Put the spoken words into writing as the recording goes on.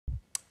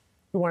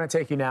We want to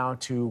take you now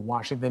to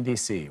Washington,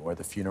 D.C., where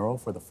the funeral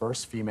for the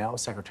first female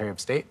Secretary of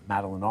State,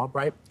 Madeleine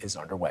Albright, is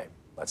underway.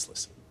 Let's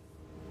listen.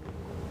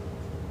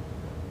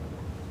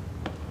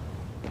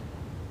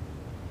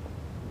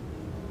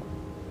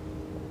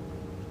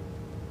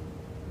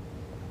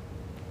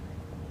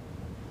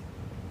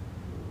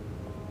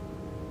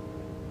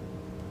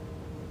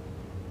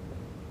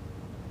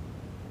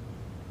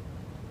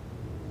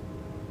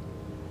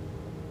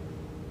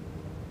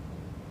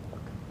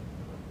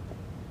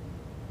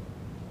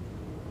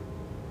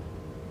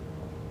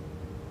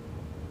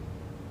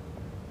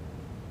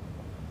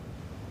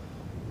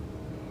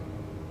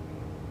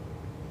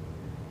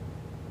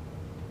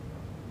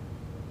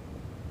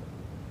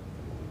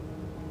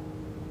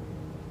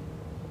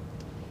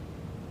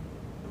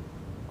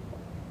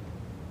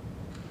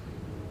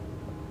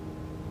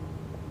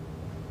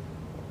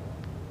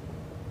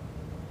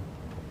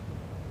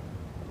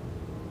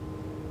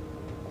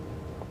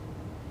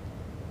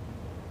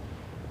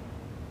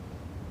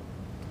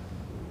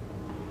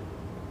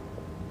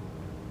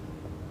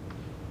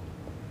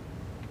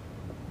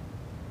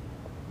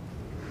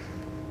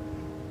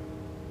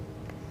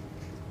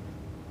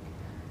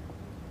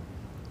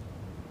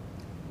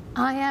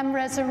 I am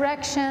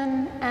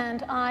resurrection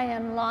and I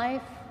am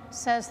life,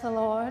 says the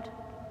Lord.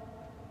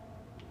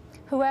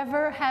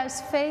 Whoever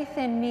has faith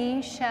in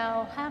me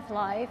shall have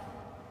life,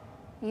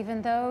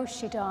 even though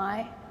she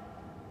die.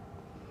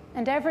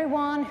 And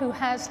everyone who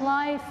has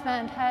life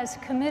and has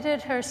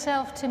committed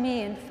herself to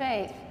me in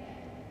faith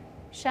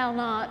shall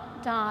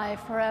not die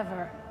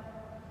forever.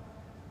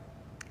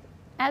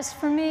 As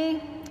for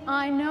me,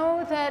 I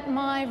know that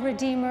my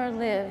Redeemer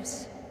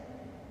lives,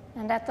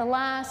 and at the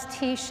last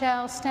he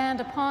shall stand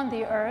upon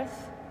the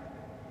earth.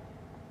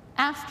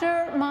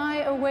 After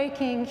my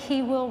awaking,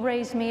 he will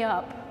raise me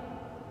up,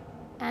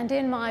 and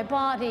in my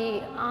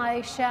body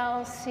I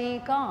shall see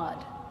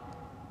God.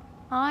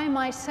 I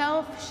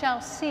myself shall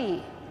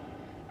see,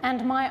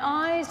 and my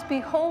eyes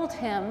behold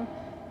him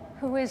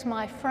who is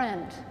my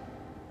friend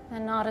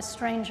and not a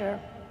stranger.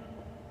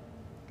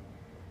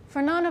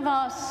 For none of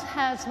us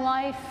has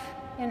life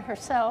in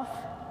herself,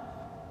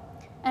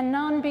 and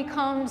none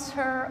becomes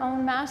her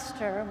own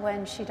master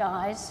when she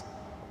dies.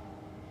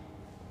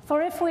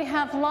 For if we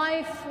have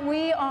life,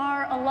 we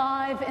are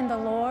alive in the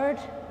Lord,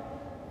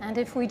 and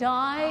if we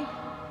die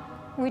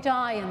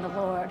in the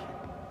Lord.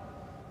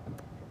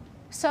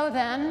 So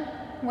then,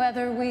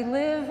 whether we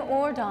live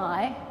or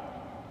die,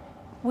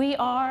 we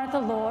are the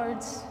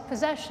Lord's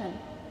possession.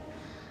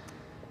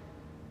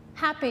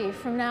 Happy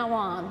from now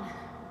on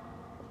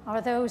are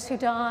those who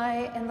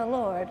die in the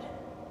Lord,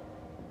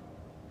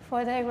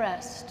 for they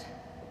rest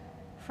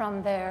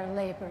from their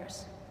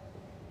labors.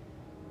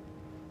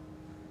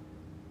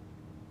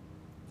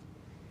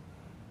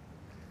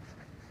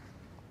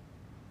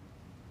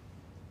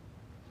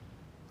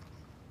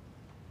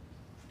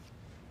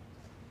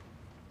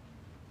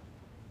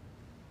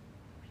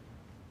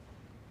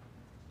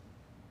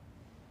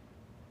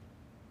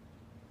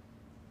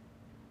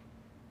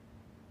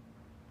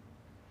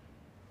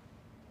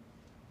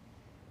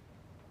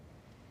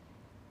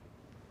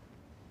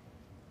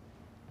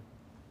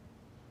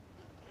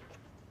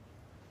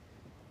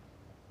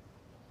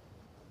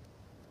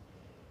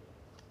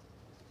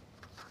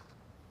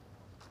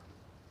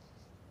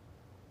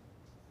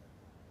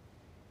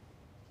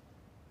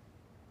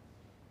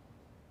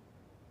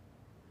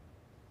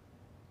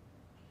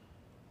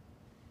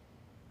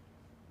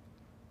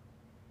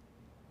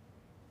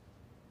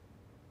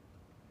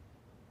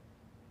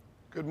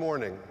 Good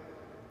morning.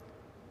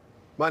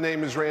 My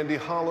name is Randy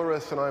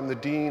Hollerith, and I'm the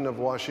Dean of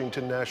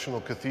Washington National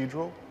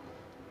Cathedral.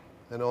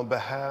 And on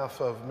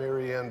behalf of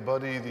Mary Ann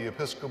Buddy, the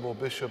Episcopal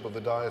Bishop of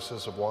the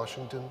Diocese of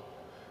Washington,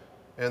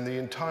 and the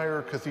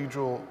entire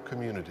cathedral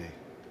community,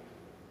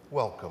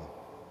 welcome.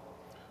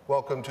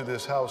 Welcome to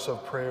this house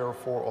of prayer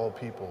for all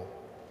people.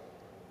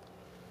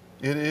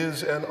 It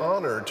is an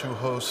honor to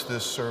host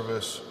this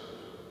service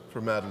for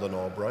Madeleine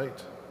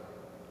Albright.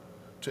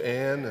 To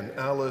Anne and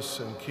Alice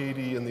and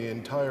Katie and the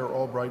entire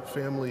Albright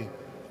family,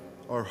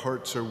 our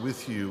hearts are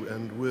with you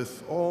and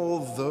with all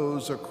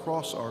those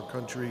across our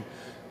country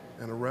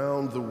and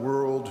around the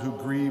world who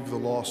grieve the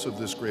loss of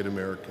this great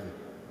American.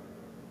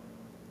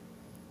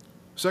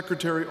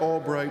 Secretary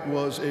Albright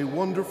was a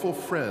wonderful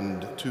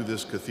friend to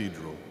this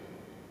cathedral.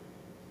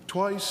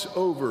 Twice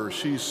over,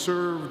 she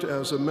served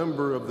as a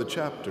member of the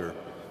chapter,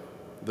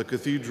 the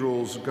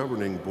cathedral's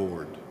governing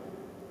board.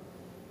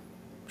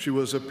 She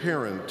was a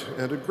parent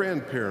and a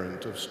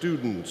grandparent of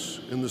students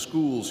in the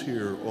schools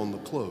here on the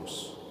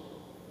Close,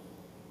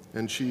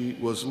 and she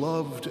was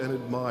loved and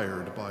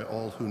admired by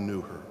all who knew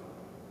her.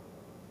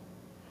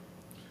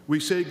 We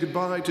say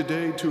goodbye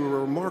today to a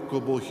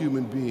remarkable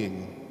human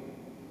being.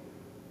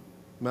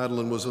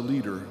 Madeleine was a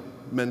leader,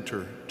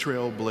 mentor,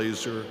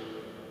 trailblazer,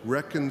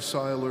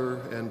 reconciler,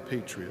 and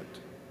patriot.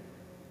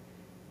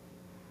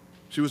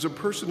 She was a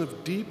person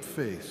of deep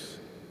faith,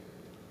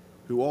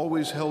 who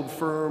always held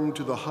firm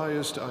to the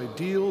highest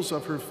ideals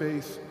of her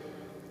faith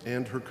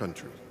and her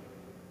country.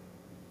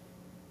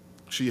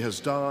 She has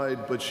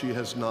died, but she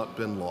has not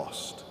been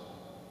lost.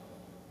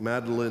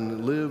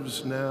 Madeleine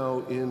lives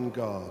now in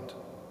God,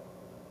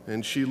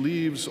 and she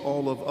leaves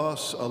all of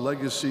us a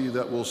legacy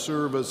that will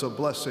serve as a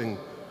blessing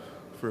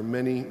for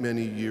many,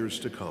 many years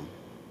to come.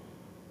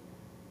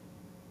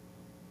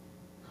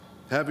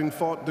 Having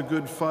fought the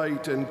good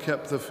fight and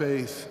kept the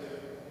faith,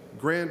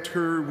 grant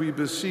her, we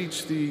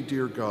beseech thee,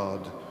 dear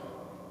God,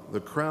 the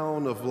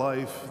crown of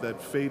life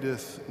that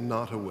fadeth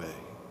not away.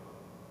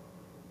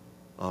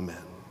 Amen.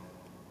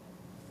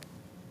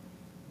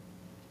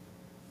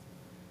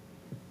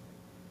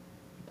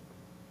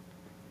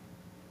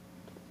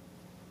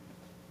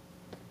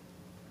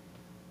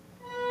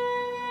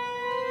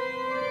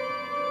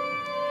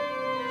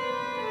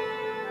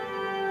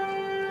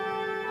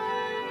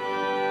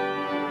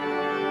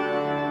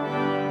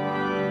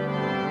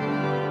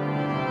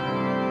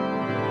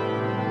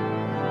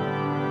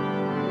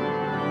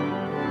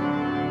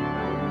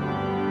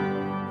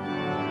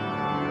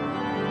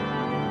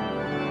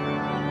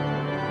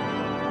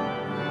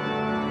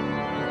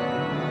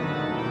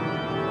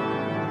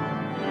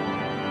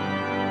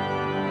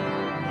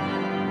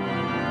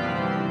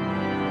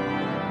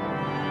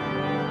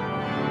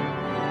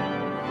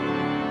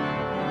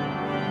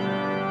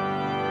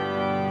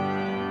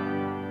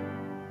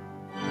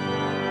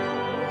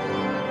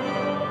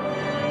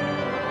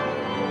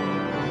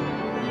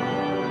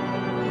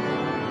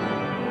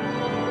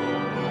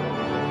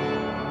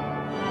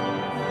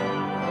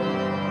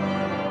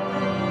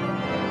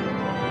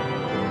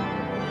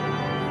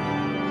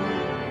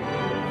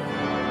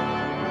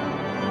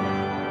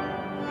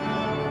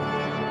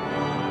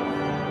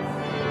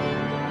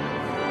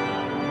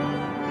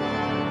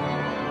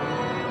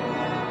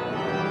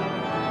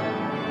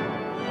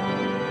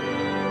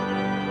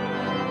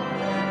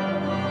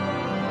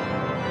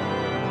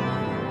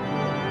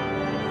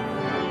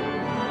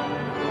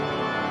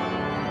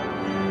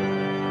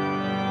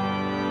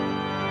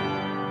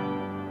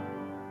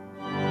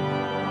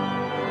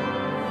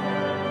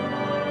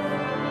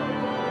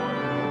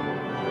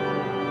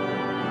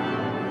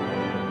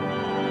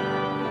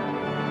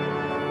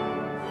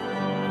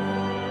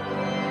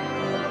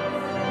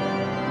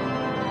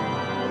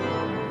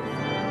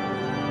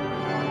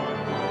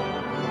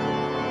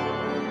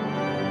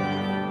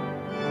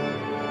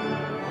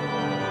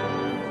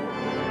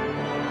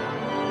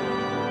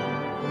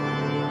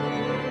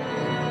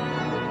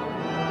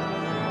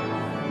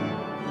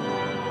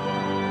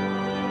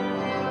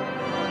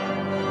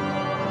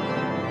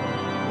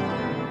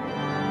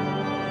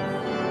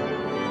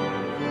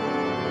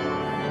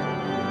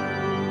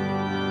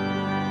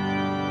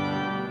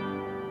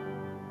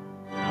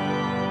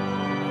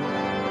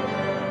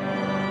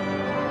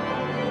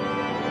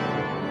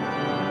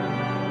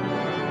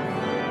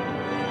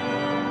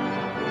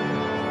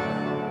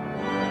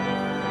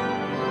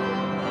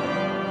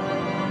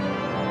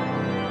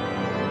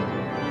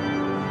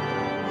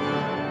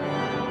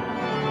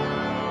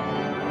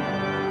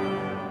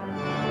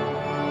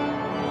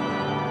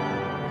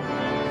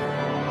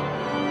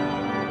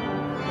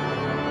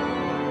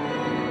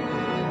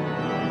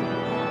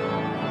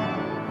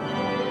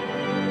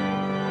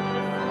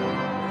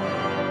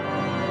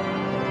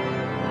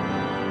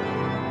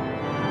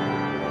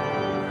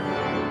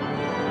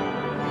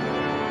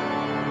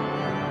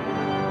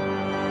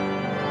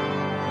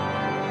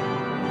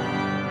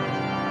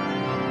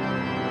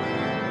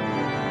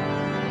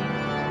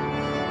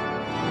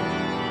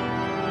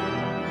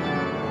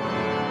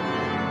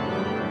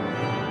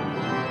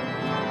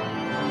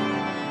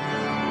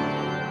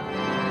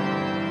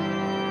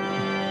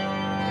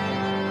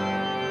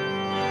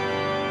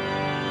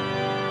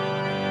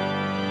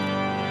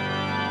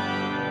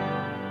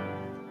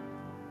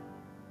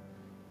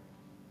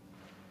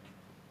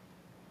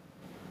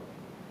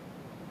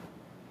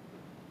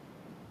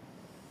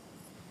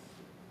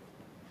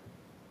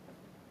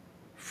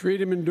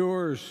 Freedom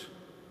endures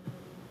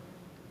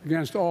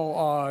against all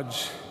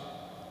odds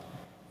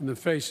in the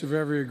face of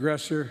every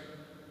aggressor,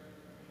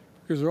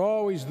 because there are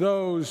always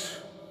those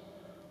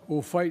who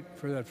will fight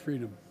for that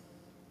freedom.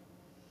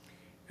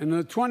 In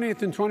the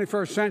 20th and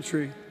 21st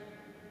century,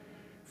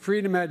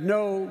 freedom had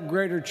no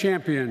greater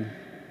champion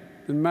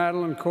than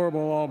Madeleine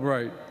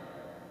Albright.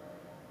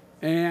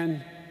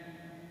 Anne,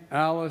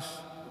 Alice,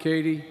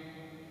 Katie,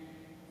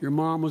 your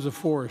mom was a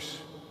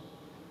force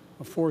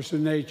of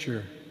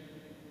nature.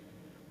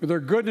 With her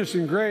goodness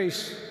and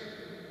grace,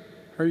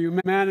 her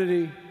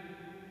humanity,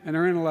 and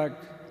her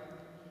intellect,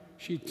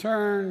 she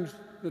turned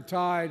the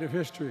tide of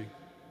history.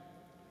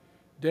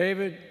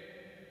 David,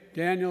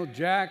 Daniel,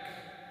 Jack,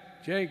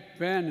 Jake,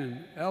 Ben,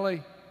 and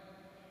Ellie,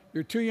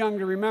 you're too young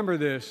to remember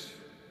this,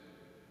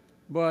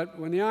 but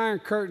when the Iron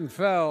Curtain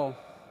fell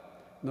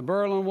and the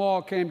Berlin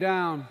Wall came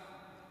down,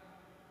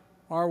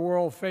 our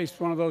world faced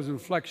one of those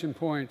inflection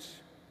points,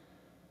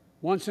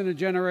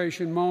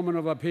 once-in-a-generation moment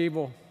of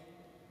upheaval,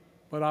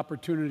 but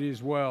opportunity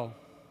as well.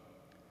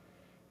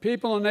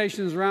 People and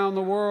nations around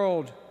the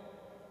world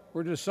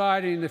were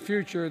deciding the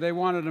future they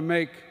wanted to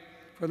make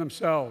for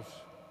themselves.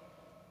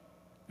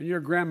 And your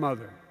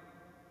grandmother,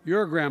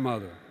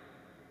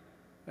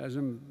 as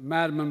a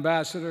Madam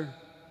Ambassador,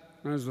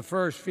 and as the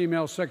first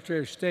female Secretary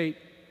of State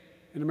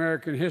in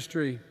American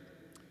history,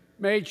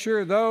 made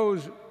sure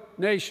those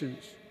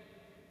nations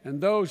and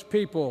those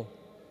people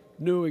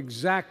knew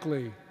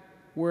exactly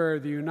where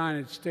the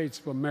United States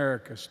of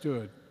America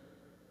stood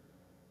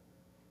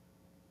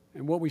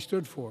and what we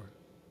stood for.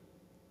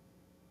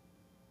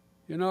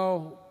 You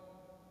know,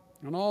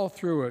 and all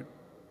through it,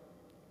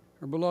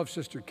 her beloved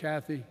sister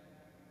Kathy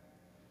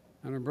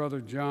and her brother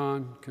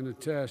John can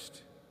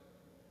attest,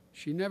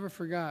 she never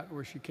forgot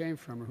where she came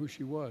from or who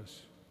she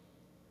was.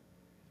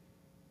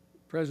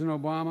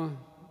 President Obama,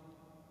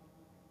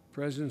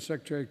 President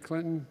Secretary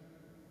Clinton,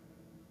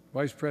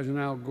 Vice President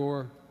Al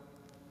Gore,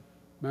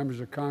 members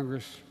of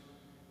Congress,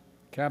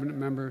 cabinet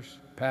members,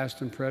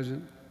 past and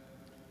present.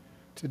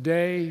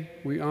 Today,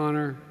 we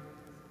honor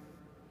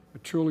a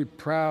truly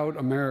proud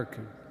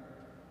American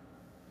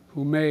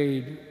who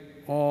made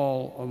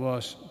all of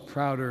us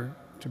prouder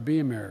to be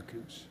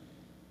Americans.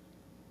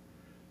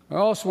 I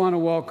also want to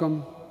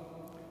welcome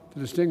the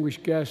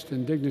distinguished guests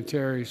and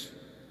dignitaries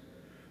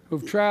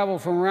who've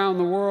traveled from around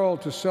the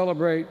world to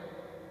celebrate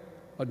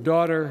a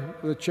daughter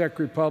of the Czech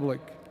Republic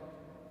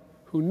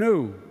who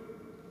knew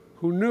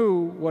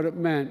what it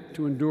meant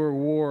to endure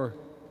war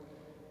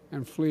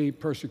and flee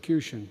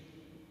persecution.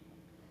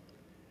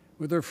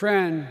 With her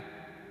friend,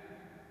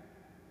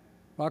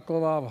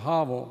 Václav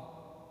Havel,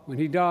 when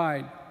he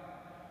died,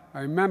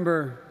 I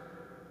remember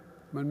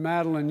when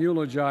Madeleine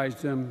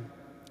eulogized him,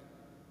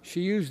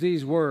 she used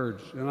these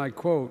words, and I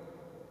quote,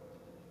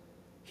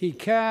 "He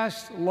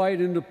cast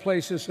light into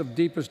places of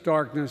deepest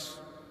darkness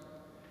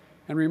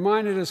and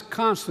reminded us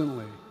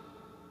constantly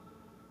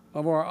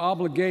of our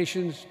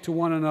obligations to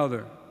one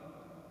another."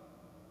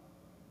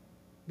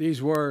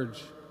 These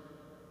words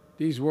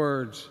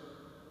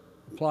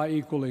apply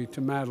equally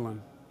to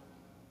Madeleine.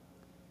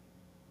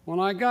 When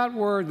I got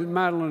word that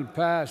Madeleine had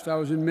passed, I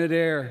was in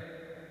midair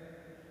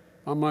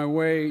on my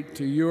way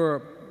to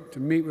Europe to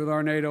meet with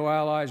our NATO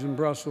allies in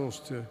Brussels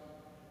to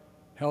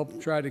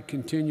help try to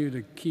continue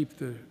to keep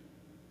the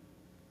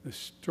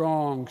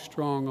strong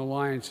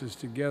alliances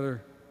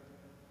together.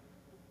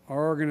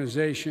 Our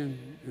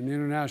organization and the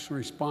international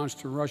response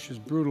to Russia's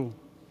brutal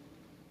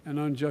and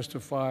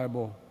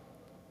unjustifiable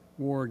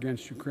war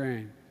against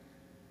Ukraine.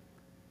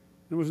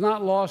 It was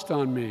not lost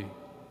on me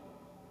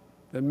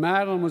that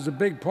Madeleine was a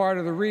big part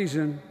of the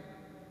reason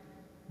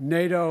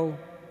NATO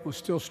was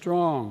still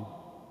strong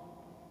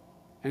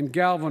and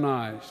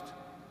galvanized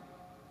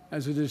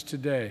as it is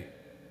today.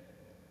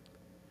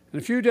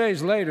 And a few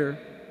days later,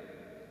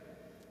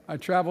 I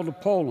traveled to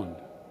Poland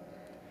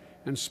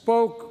and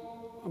spoke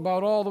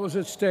about all that was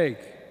at stake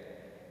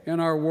in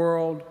our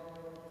world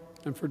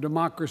and for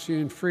democracy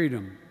and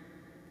freedom,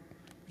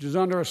 which is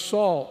under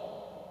assault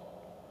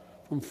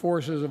from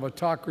forces of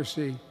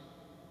autocracy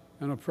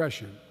and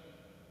oppression.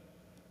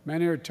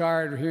 Many are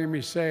tired of hearing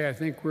me say, I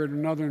think we're at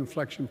another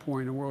inflection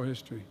point in world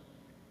history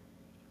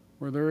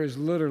where there is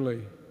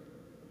literally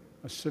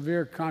a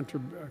severe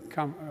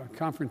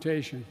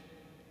confrontation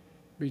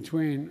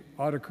between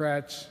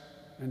autocrats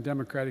and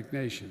democratic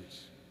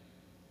nations.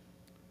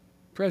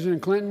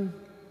 President Clinton,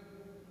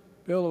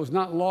 Bill, it was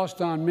not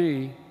lost on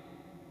me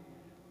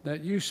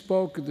that you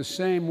spoke at the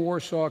same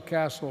Warsaw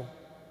Castle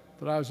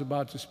that I was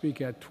about to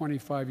speak at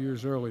 25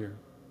 years earlier.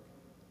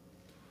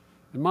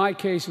 In my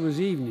case, it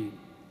was evening.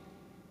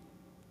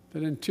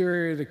 The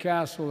interior of the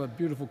castle, that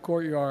beautiful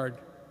courtyard,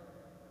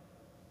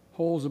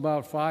 holds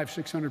about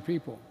 500-600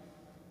 people.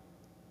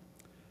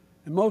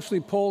 And mostly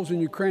Poles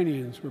and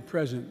Ukrainians were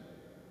present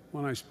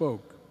when I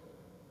spoke.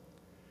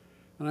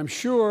 And I'm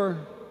sure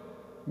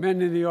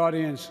many in the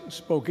audience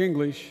spoke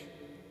English,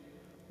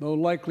 though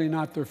likely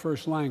not their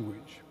first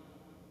language.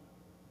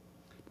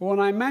 But when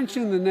I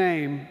mentioned the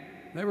name,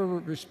 they were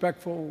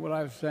respectful of what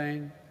I was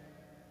saying.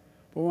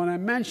 But when I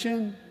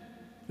mentioned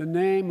the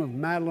name of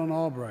Madeleine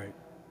Albright,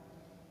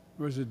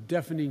 there was a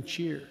deafening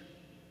cheer.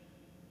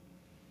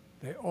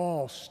 They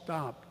all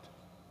stopped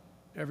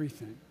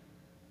everything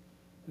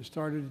and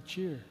started to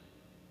cheer.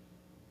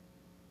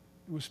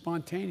 It was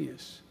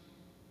spontaneous.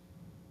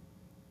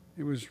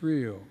 It was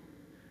real.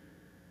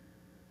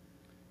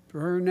 For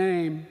her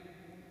name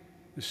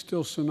is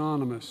still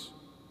synonymous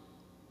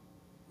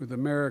with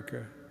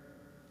America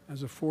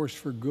as a force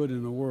for good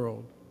in the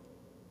world.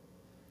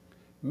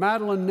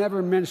 Madeleine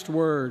never minced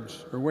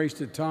words or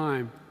wasted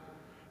time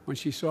when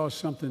she saw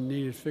something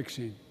needed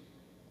fixing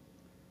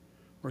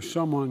or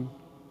someone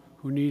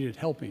who needed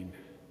helping.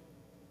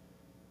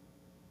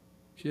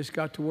 She just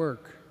got to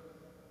work.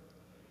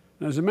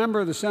 And as a member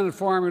of the Senate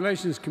Foreign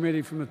Relations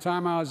Committee from the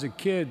time I was a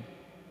kid,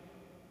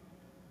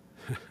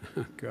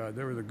 God,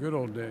 they were the good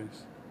old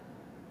days.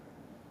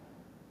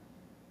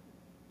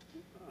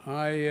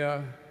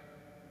 I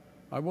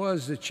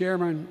was the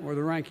chairman or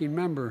the ranking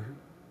member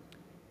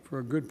for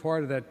a good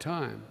part of that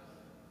time.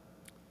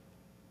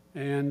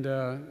 And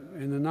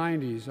in the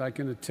 90s, I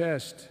can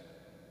attest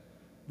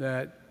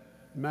that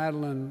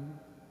Madeleine,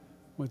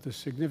 with the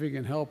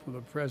significant help of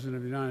the President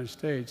of the United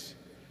States,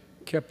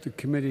 kept the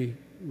committee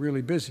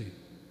really busy.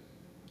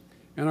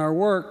 And our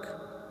work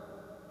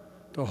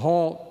to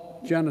halt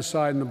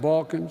genocide in the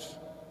Balkans,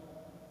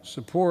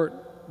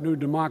 support new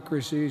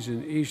democracies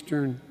in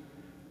Eastern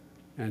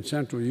and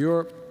Central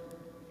Europe,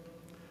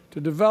 to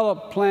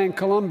develop Plan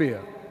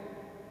Colombia.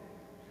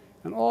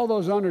 And all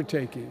those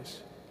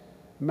undertakings,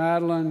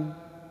 Madeleine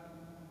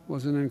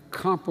was an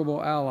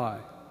incomparable ally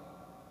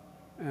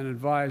and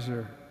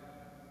advisor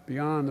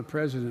beyond the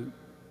president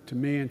to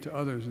me and to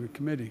others in the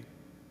committee.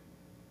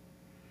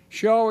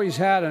 She always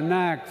had a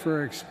knack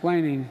for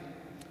explaining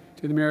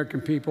to the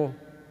American people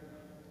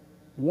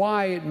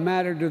why it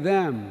mattered to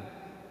them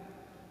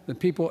that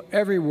people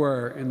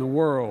everywhere in the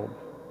world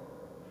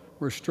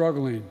were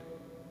struggling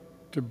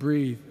to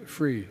breathe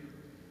free.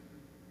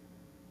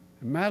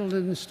 And Madeleine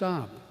didn't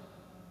stop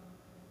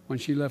when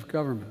she left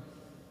government.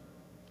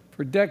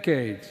 For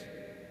decades,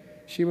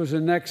 she was a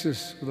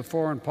nexus with the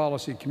foreign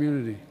policy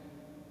community,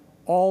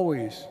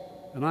 always,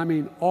 and I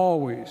mean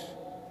always,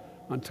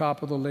 on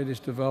top of the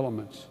latest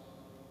developments,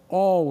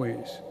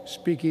 always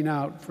speaking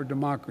out for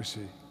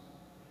democracy,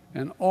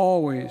 and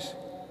always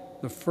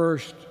the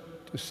first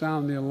to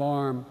sound the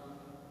alarm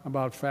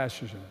about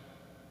fascism.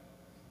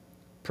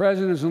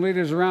 Presidents and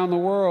leaders around the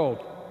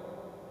world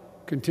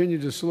continue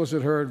to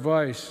solicit her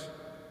advice,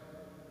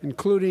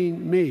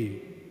 including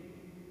me.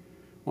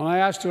 When I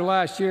asked her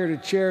last year to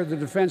chair the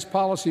Defense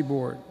Policy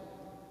Board,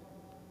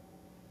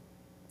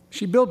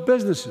 she built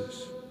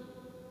businesses.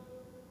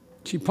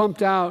 She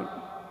pumped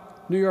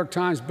out New York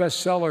Times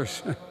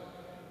bestsellers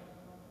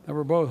that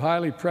were both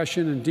highly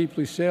prescient and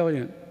deeply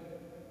salient,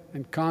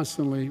 and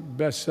constantly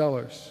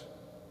bestsellers.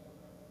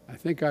 I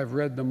think I've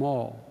read them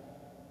all.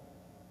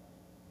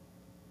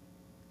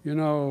 You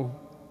know,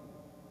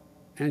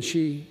 and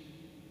she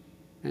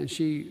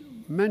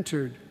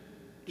mentored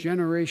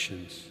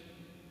generations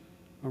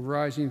of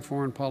rising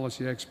foreign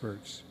policy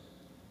experts,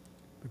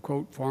 the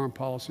quote, foreign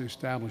policy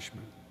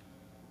establishment.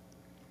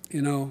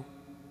 You know,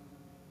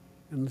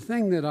 and the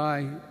thing that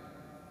I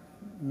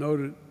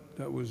noted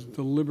that was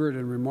deliberate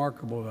and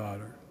remarkable about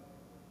her,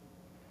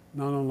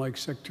 not unlike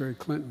Secretary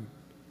Clinton,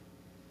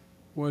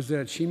 was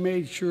that she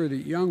made sure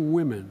that young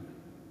women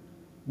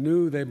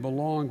knew they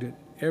belonged at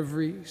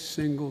every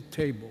single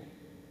table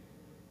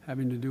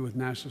having to do with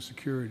national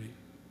security,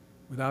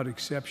 without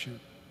exception.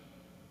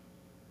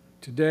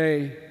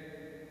 Today,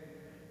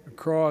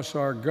 across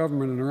our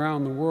government and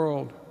around the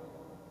world,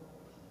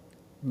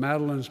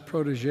 Madeleine's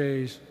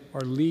protégés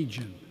are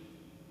legion.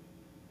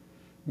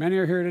 Many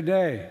are here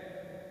today,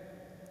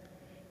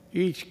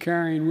 each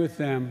carrying with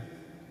them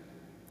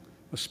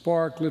a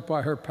spark lit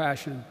by her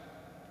passion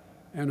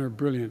and her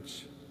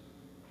brilliance.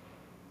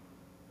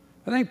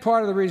 I think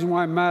part of the reason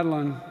why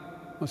Madeleine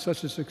was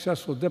such a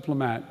successful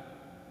diplomat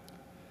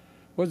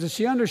was that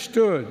she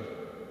understood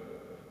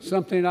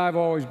something I've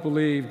always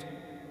believed,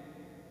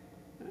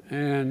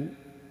 and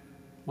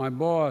my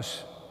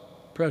boss,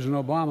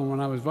 President Obama, when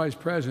I was vice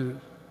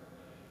president,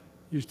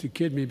 used to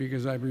kid me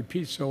because I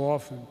repeat so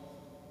often.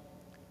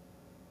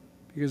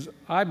 Because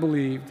I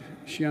believed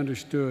she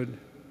understood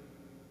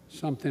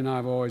something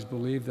I've always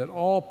believed, that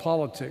all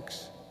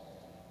politics,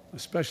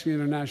 especially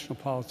international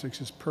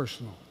politics, is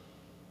personal.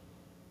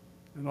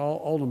 And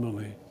all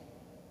ultimately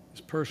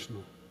is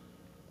personal.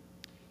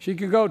 She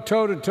could go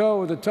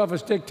toe-to-toe with the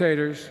toughest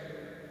dictators,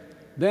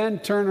 then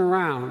turn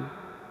around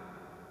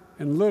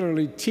and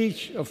literally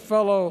teach a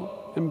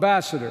fellow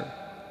ambassador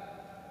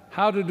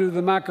how to do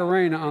the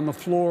Macarena on the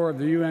floor of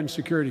the UN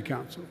Security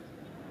Council.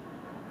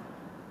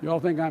 You all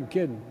think I'm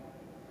kidding.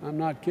 I'm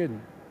not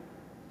kidding.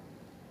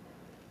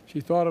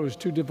 She thought it was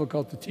too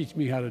difficult to teach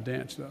me how to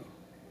dance, though.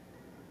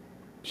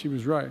 She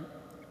was right.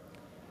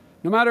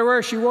 No matter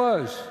where she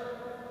was,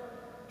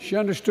 she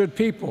understood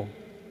people.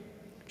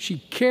 She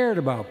cared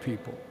about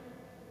people.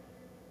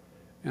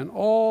 And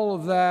all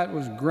of that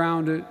was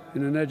grounded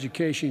in an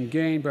education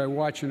gained by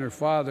watching her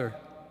father,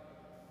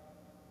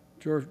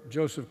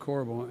 Joseph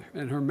Corbel,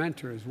 and her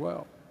mentor as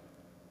well.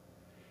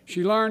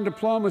 She learned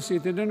diplomacy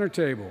at the dinner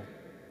table.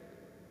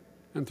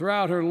 And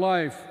throughout her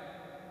life,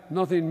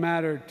 nothing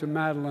mattered to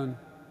Madeleine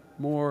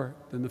more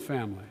than the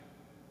family.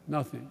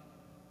 Nothing.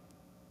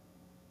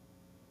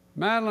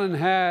 Madeleine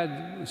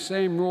had the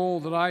same role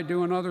that I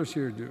do and others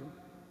here do.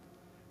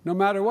 No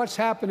matter what's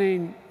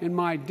happening in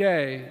my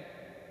day,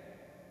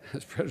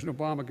 as President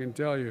Obama can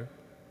tell you,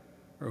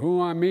 or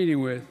who I'm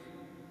meeting with,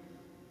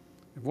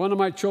 if one of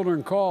my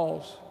children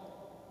calls,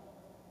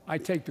 I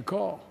take the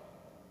call.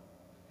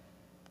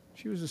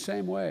 She was the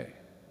same way.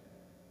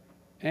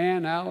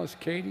 Ann, Alice,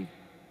 Katie,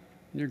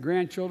 and your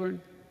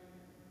grandchildren,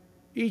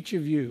 each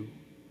of you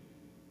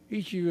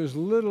is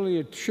literally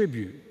a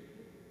tribute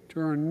to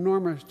her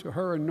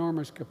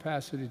enormous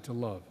capacity to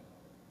love.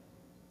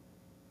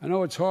 I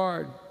know it's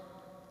hard,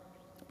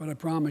 but I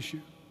promise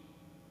you,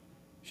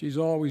 she's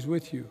always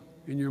with you,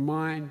 in your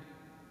mind,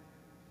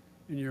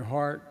 in your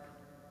heart,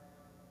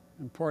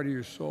 and part of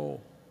your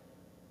soul.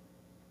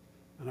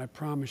 And I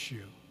promise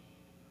you,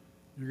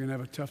 you're going to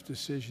have a tough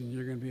decision.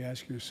 You're going to be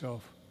asking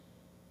yourself,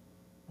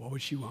 what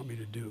would she want me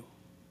to do?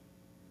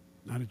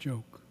 Not a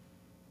joke.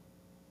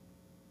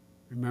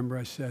 Remember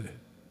I said it.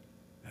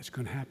 That's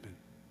going to happen.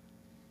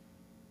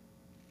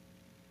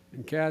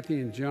 And Kathy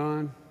and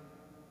John,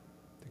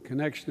 the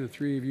connection the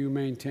three of you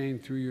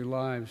maintained through your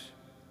lives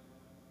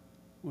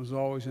was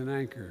always an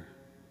anchor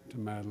to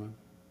Madeleine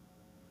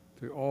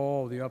through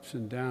all the ups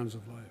and downs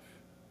of life.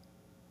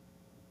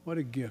 What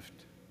a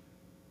gift.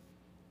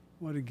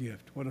 What a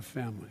gift. What a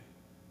family.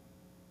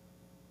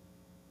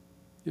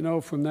 You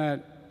know, from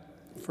that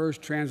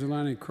first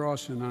transatlantic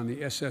crossing on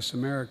the SS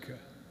America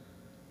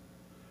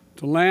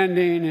to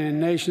landing in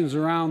nations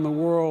around the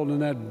world in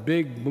that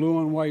big blue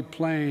and white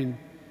plane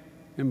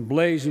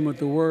emblazoned with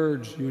the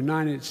words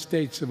United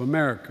States of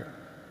America,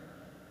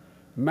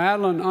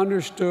 Madeleine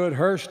understood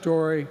her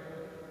story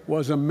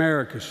was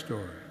America's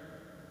story.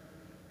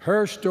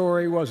 Her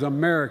story was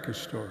America's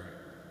story.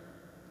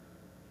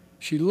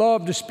 She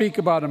loved to speak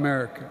about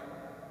America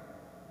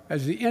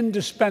as the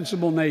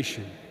indispensable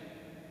nation.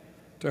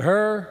 To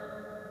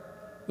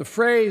her, the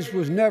phrase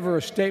was never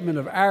a statement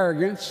of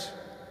arrogance.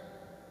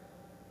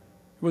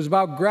 It was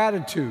about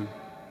gratitude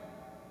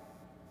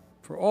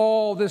for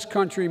all this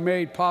country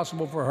made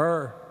possible for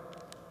her.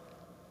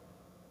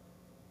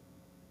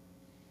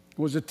 It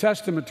was a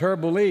testament to her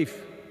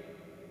belief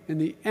in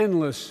the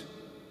endless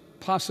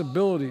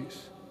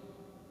possibilities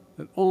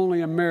that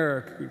only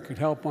America could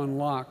help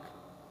unlock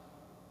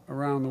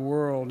around the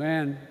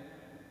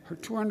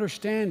to her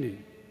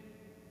understanding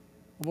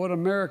of what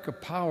America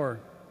power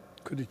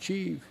could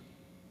achieve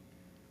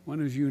when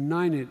it was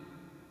united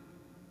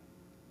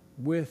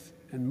with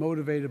and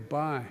motivated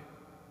by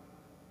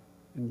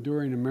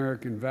enduring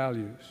American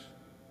values.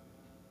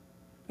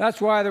 That's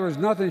why there was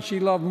nothing she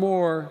loved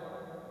more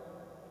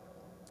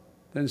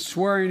than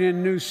swearing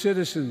in new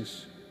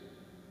citizens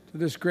to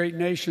this great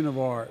nation of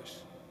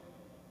ours.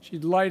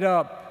 She'd light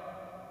up,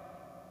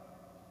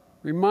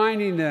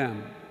 reminding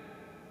them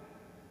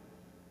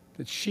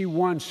that she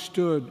once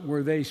stood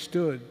where they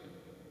stood.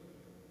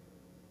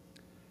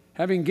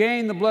 Having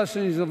gained the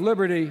blessings of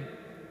liberty,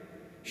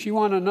 she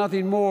wanted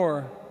nothing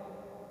more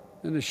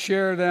than to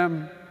share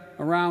them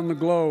around the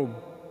globe.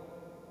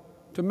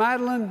 To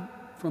Madeleine,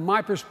 from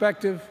my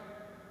perspective,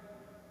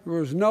 there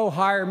was no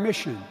higher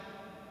mission,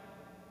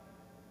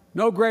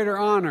 no greater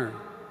honor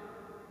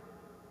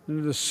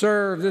than to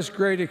serve this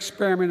great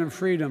experiment of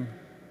freedom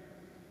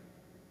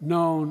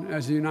known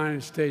as the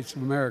United States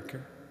of America.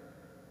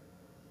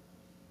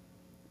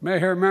 May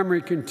her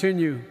memory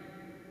continue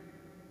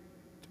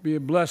to be a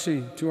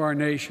blessing to our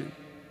nation,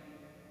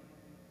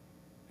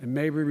 and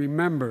may we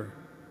remember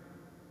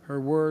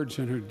her words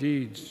and her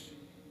deeds.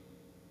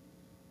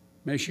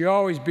 May she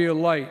always be a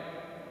light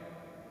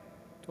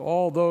to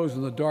all those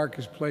in the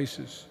darkest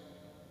places,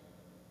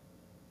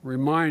 a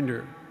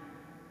reminder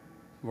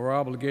of our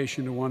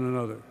obligation to one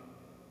another.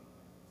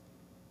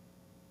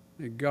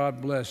 May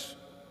God bless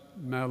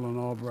Madeleine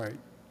Albright.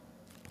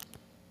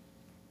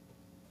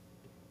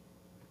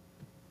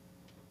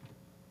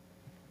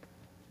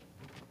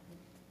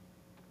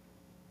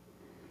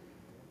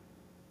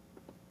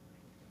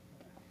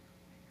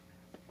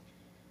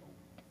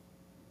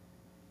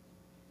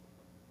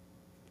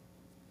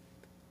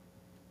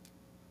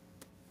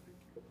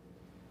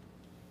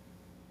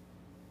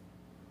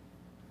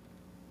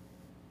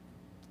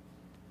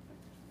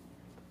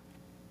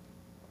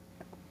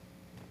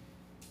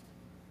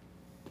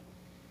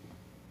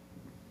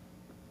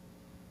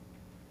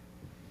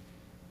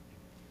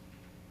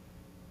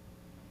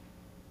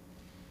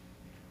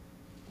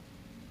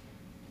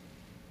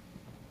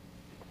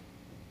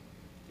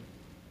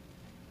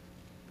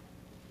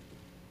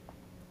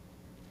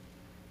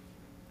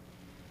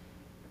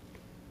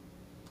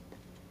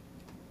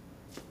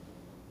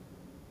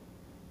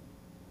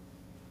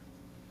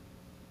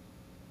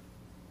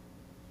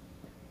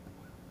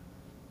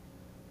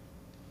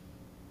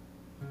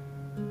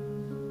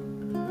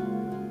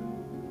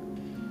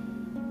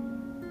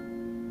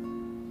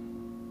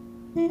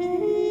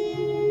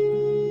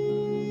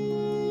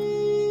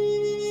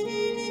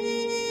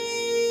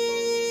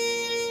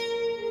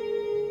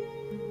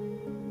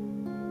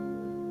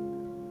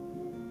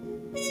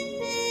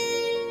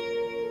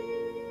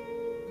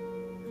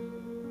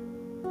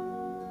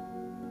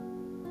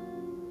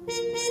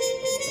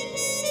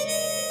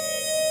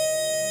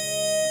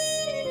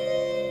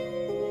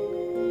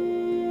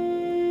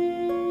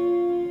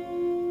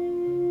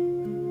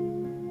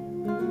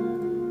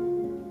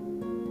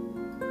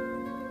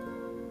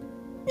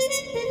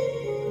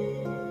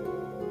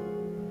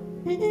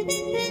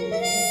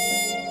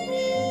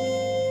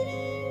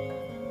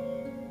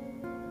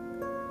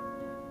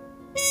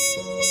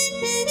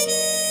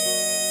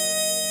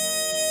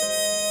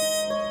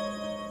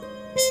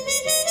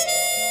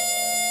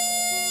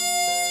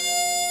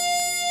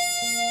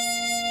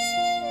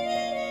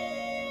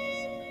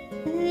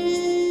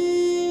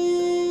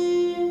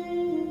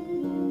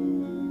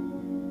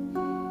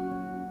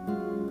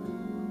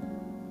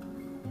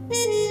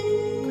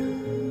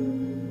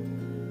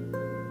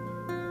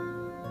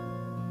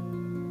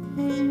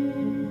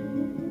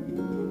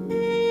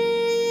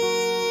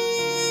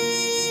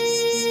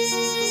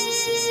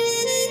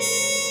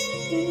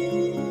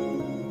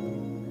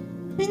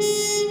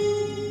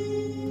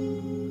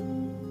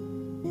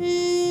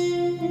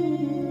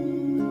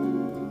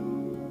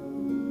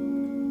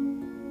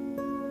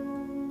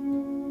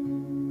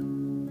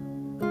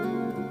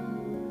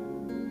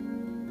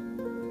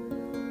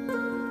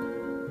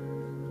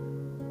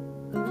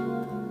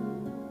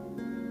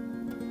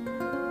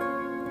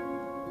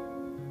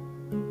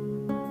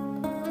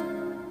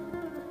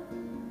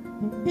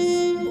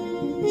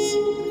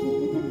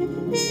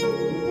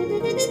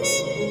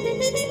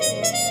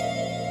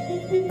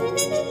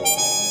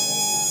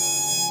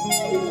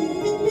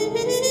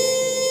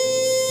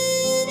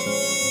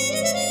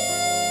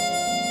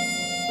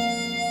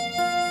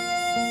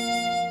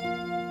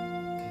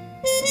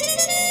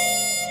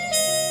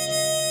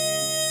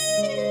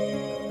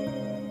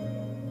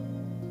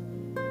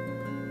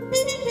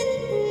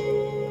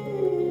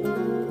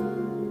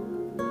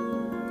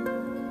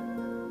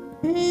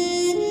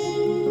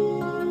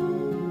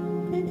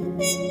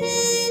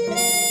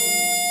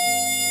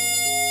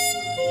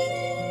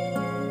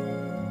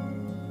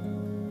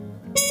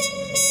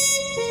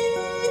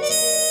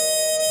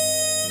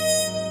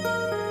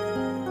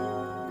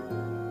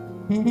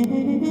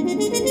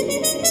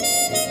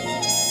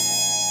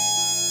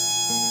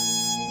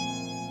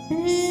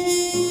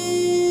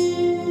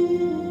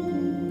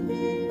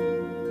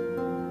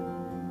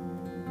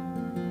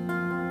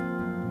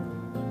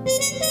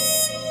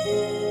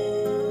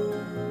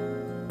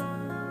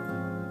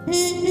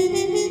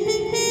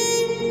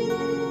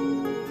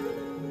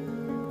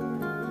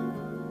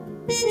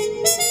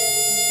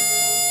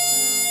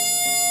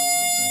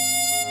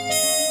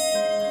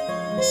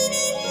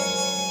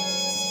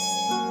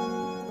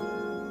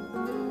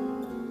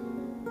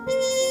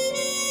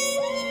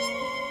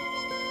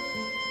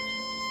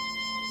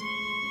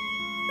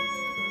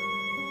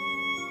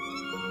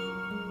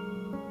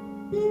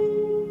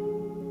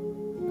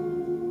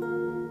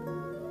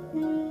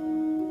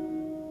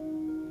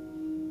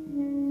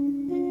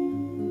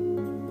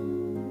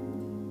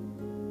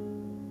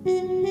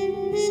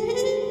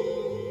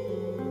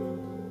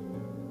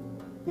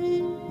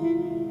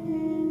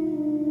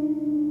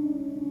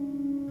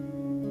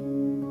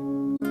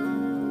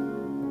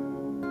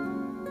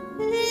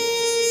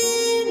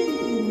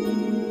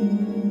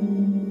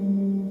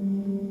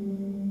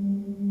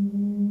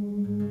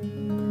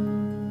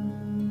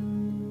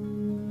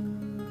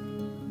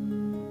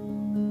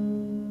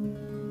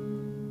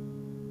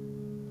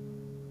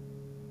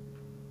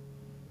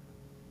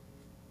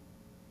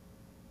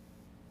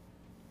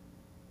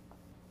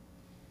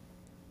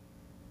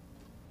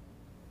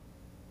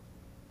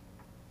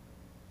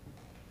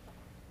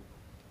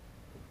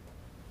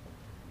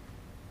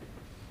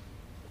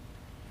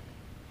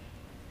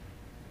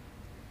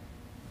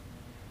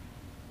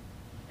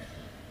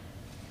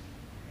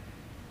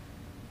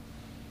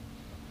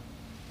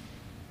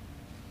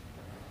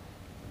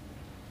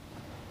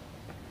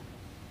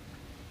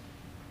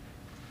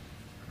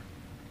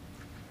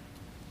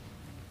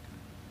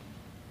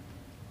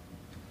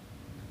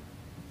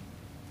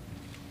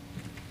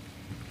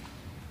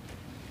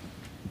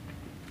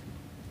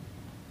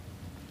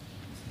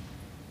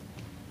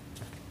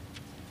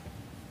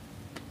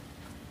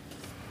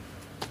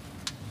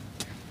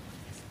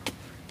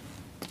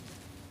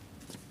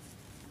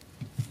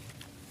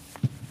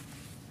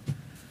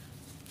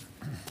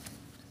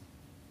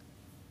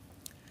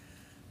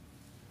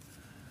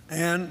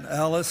 Ann,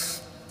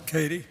 Alice,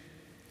 Katie,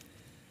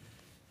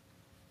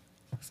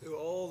 to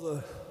all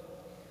the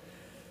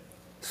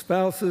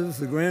spouses,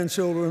 the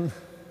grandchildren,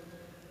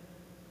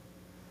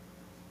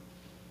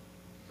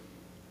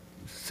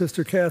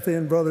 Sister Kathy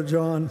and Brother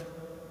John,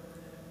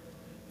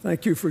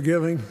 thank you for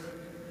giving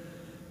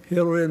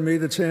Hillary and me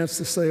the chance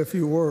to say a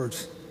few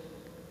words.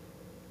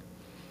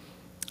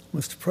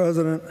 Mr.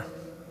 President,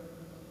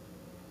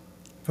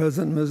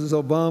 President and Mrs.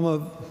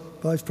 Obama,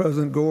 Vice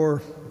President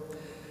Gore,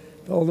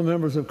 all the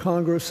members of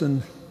Congress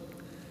and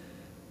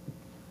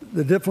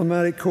the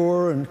diplomatic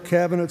corps and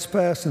cabinets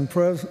past and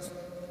present,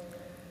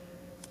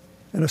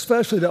 and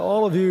especially to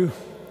all of you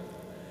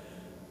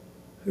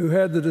who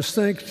had the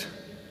distinct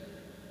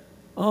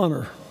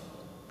honor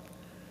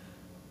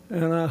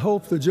and I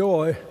hope the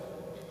joy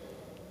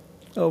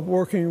of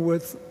working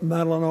with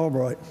Madeleine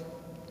Albright.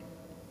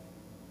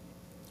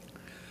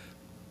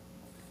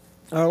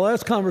 Our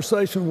last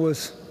conversation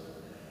was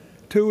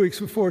 2 weeks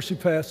before she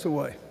passed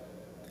away.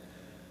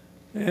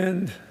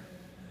 And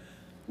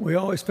we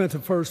always spent the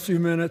first few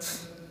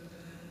minutes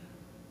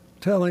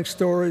telling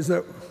stories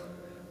that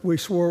we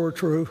swore were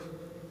true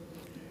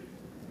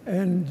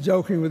and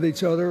joking with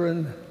each other.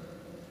 And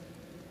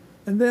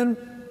then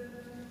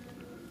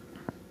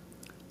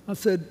I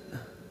said,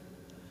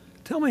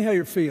 tell me how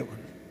you're feeling.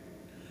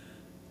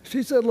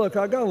 She said, look,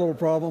 I got a little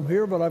problem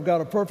here, but I've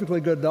got a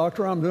perfectly good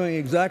doctor. I'm doing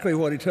exactly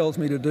what he tells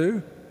me to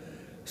do.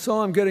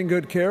 So I'm getting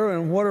good care,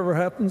 and whatever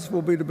happens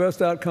will be the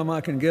best outcome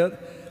I can get.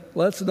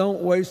 Let's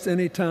don't waste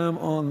any time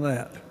on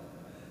that.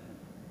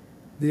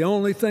 The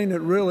only thing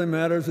that really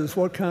matters is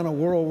what kind of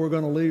world we're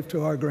going to leave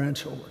to our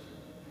grandchildren.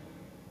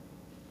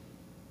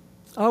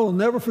 I will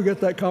never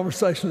forget that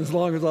conversation as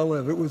long as I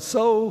live. It was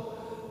so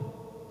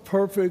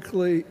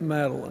perfectly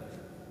Madeleine.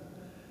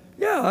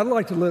 Yeah, I'd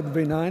like to live to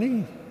be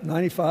 90,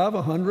 95,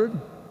 100.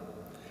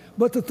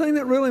 But the thing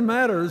that really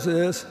matters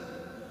is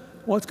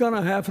what's going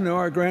to happen to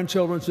our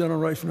grandchildren's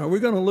generation. Are we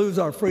going to lose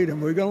our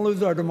freedom? Are we going to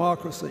lose our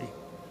democracy?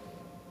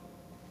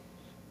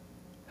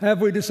 Have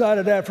we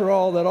decided, after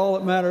all, that all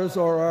that matters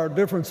are our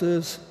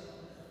differences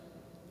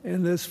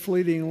in this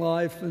fleeting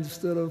life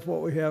instead of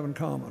what we have in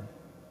common?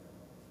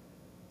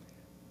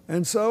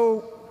 And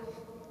so,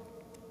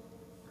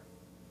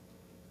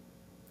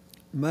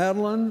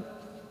 Madeleine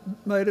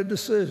made a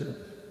decision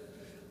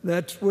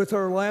that with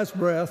her last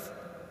breath,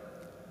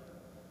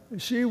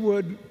 she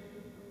would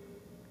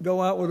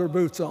go out with her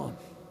boots on.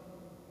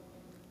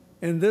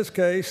 In this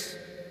case,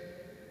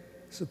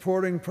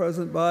 supporting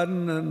President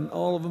Biden and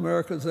all of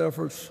America's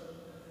efforts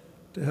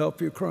to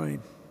help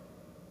Ukraine.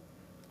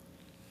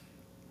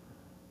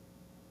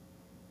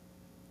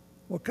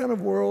 What kind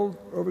of world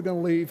are we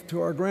going to leave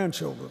to our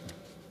grandchildren?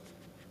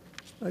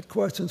 That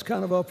question's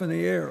kind of up in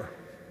the air,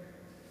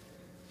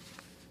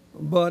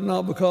 but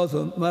not because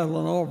of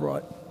Madeleine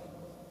Albright.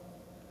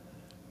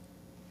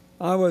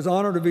 I was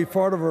honored to be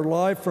part of her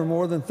life for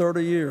more than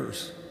 30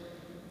 years.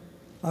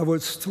 I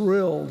was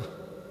thrilled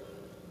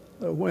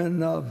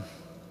when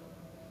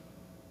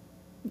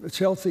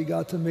Chelsea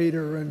got to meet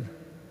her, and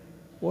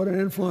what an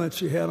influence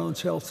she had on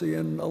Chelsea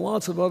and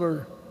lots of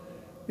other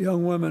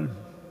young women.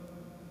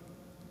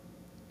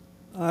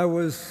 I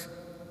was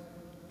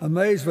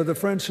amazed by the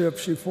friendship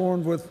she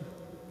formed with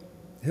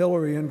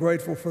Hillary and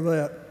grateful for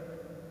that.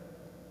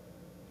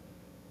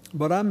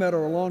 But I met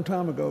her a long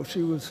time ago.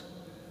 She was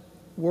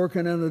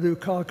working in the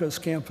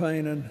Dukakis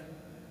campaign, and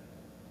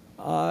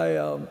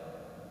I'm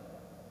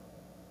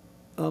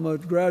a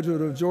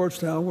graduate of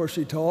Georgetown where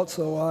she taught,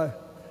 so I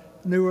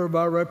knew her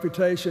by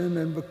reputation,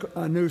 and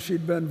I knew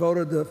she'd been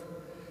voted the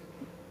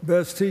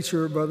best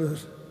teacher by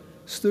the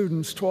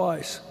students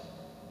twice.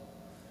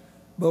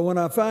 But when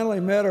I finally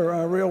met her,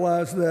 I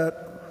realized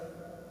that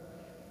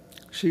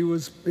she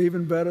was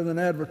even better than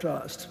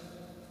advertised.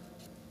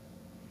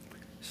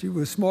 She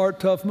was smart,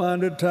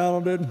 tough-minded,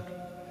 talented.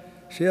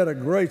 She had a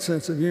great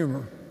sense of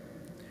humor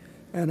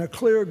and a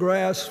clear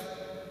grasp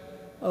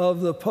of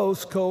the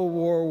post-Cold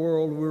War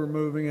world we were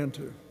moving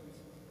into.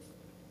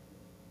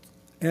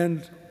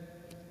 And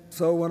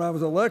so when I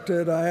was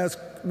elected, I asked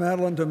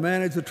Madeleine to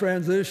manage the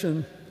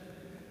transition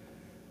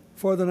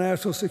for the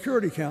National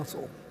Security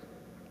Council,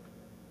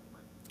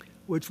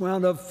 which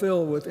wound up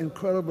filled with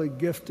incredibly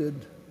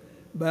gifted,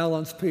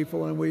 balanced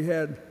people, and we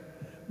had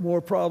more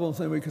problems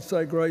than we could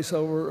say grace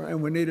over,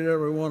 and we needed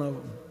every one of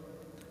them.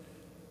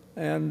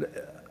 And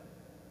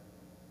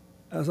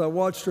as I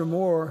watched her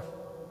more,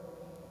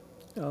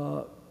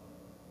 I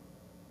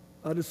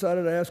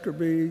decided to ask her to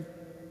be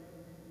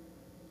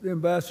the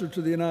ambassador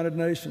to the United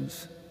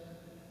Nations,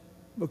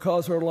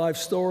 because her life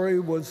story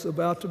was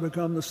about to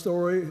become the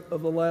story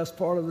of the last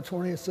part of the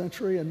 20th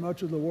century in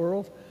much of the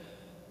world,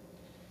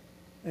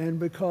 and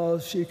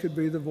because she could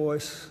be the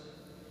voice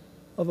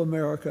of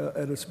America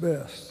at its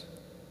best.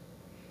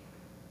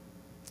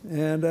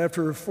 And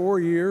after 4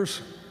 years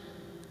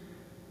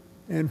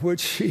in which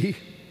she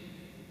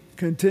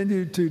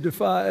continued to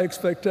defy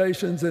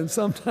expectations and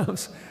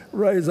sometimes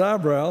raise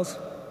eyebrows,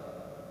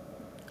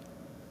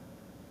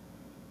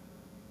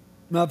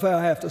 now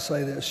I have to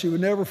say this, she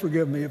would never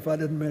forgive me if I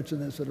didn't mention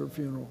this at her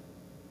funeral.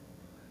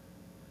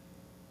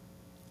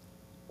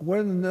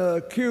 When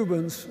the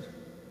Cubans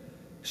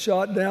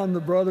shot down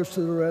the Brothers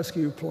to the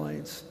Rescue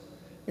planes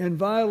in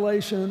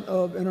violation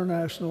of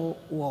international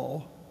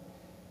law,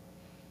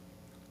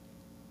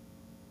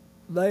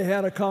 they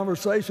had a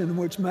conversation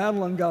which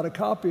Madeleine got a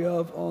copy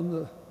of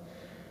on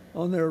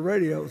their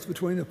radios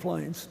between the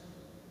planes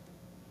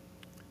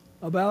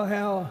about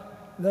how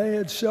they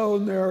had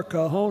shown their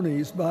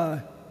cojones by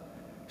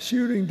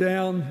shooting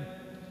down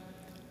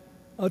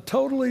a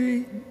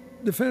totally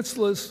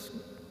defenseless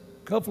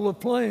couple of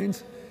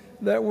planes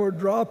that were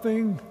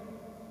dropping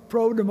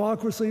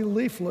pro-democracy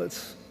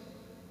leaflets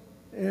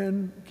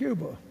in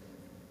Cuba.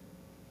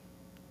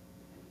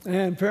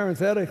 And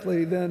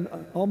parenthetically, then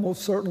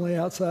almost certainly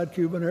outside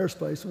Cuban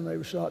airspace when they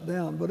were shot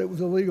down, but it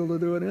was illegal to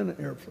do it in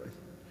airspace.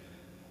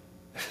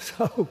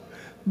 So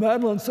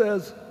Madeleine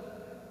says,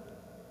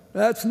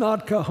 that's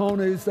not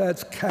cojones,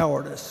 that's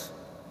cowardice.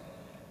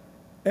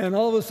 And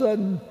all of a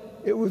sudden,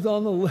 it was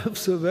on the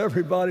lips of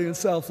everybody in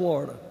South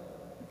Florida.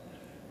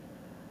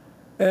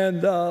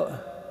 And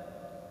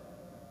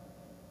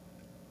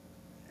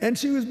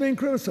she was being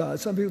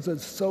criticized. Some people said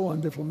it's so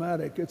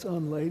undiplomatic, it's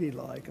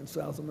unladylike in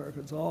South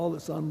America. It's all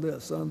this, on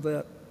this, on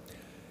that.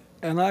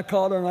 And I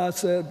called her and I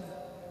said,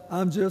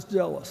 I'm just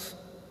jealous.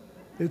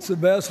 It's the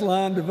best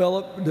line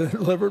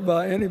delivered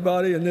by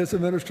anybody in this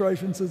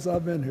administration since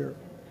I've been here.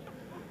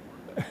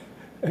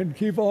 And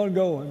keep on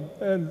going.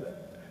 And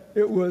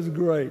it was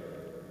great.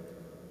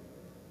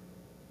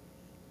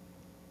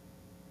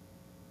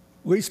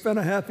 We spent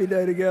a happy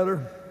day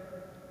together.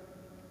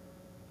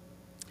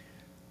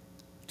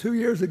 2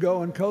 years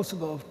ago in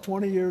Kosovo,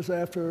 20 years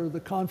after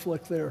the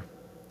conflict there,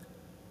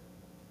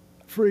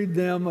 freed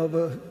them of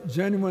a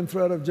genuine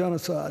threat of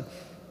genocide.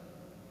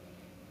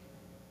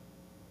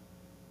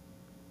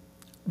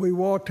 We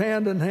walked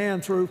hand in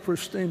hand through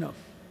Pristina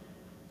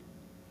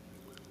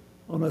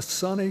on a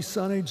sunny,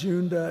 sunny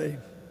June day.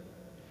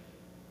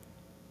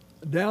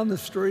 Down the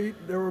street,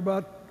 there were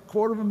about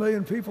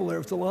 250,000 people there.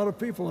 It's a lot of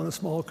people in a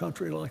small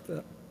country like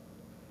that.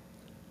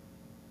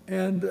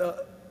 And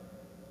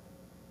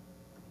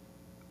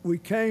we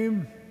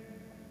came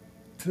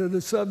to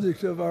the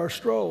subject of our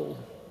stroll,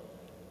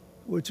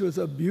 which was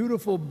a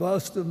beautiful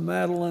bust of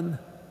Madeleine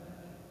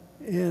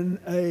in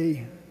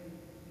a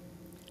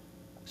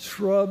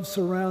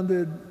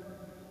shrub-surrounded,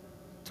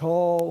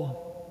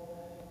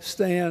 tall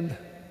stand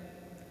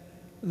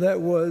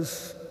that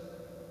was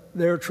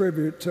their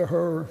tribute to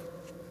her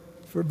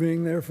for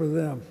being there for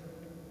them.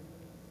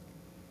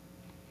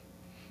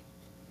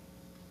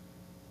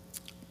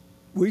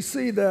 We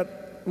see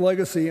that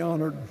legacy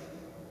honored.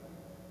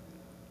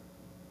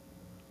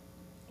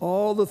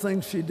 All the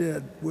things she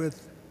did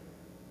with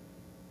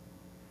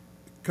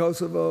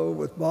Kosovo,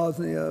 with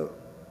Bosnia,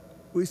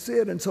 we see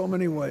it in so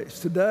many ways.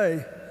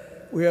 Today,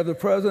 we have the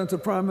President, the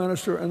Prime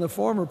Minister, and the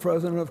former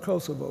President of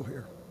Kosovo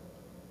here.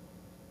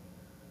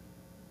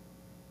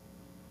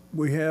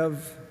 We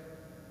have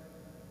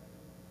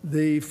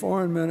the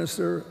Foreign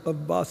Minister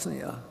of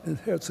Bosnia and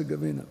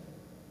Herzegovina.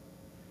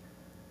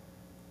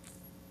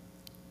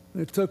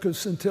 It took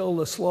us until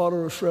the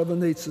slaughter of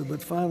Srebrenica,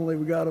 but finally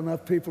we got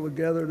enough people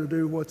together to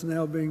do what's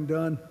now being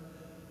done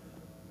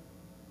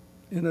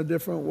in a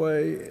different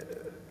way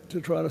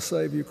to try to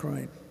save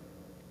Ukraine.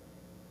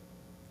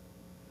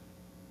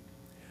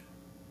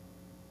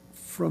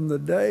 From the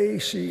day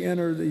she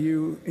entered the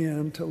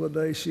UN till the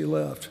day she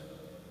left,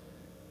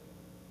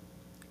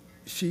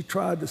 she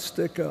tried to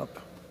stick up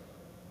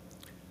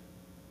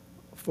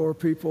for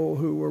people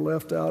who were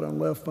left out and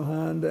left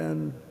behind,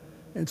 and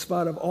in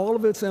spite of all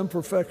of its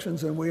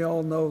imperfections, and we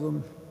all know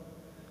them,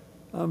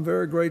 I'm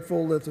very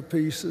grateful that the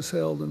peace is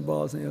held in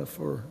Bosnia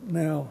for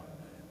now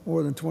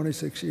more than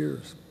 26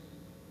 years.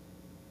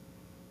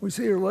 We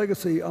see her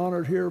legacy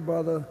honored here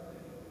by the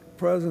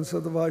presence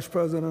of the Vice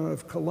President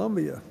of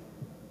Colombia,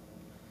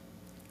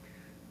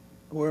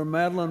 where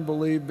Madeleine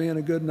believed being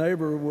a good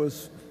neighbor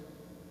was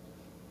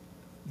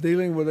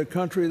dealing with a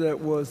country that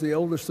was the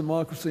oldest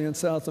democracy in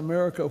South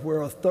America,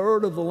 where a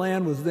third of the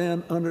land was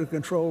then under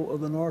control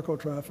of the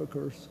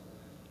narco-traffickers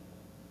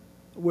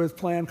with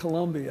Plan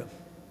Colombia.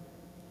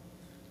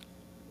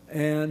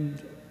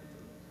 And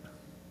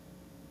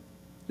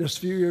just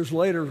a few years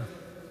later,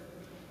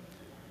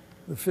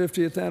 the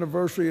 50th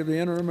anniversary of the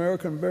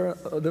Inter-American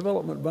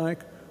Development Bank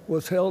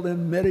was held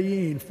in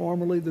Medellin,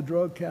 formerly the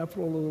drug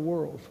capital of the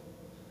world.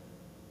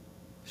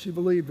 She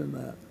believed in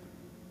that.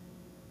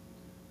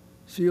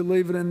 She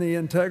believed in the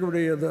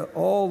integrity of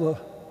all the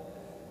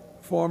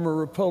former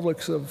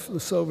republics of the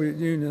Soviet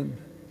Union.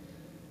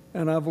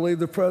 And I believe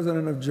the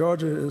president of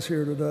Georgia is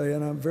here today,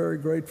 and I'm very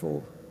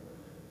grateful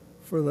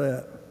for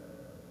that.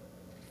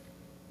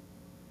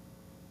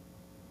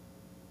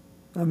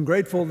 I'm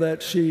grateful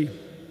that she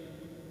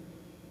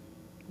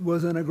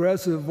was an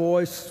aggressive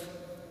voice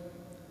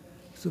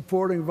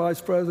supporting Vice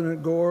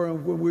President Gore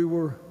when we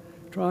were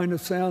trying to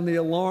sound the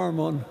alarm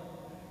on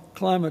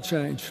climate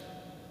change.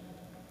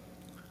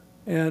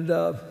 And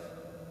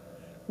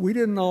we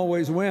didn't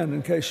always win,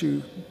 in case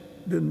you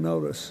didn't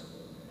notice.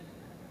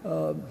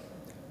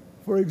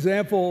 For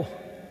example,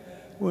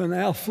 when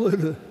Al flew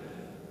to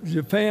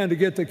Japan to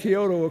get the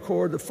Kyoto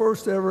Accord, the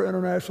first ever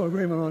international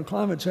agreement on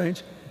climate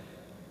change,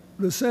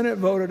 the Senate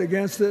voted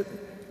against it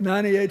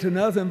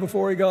 98-0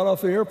 before he got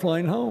off the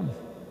airplane home.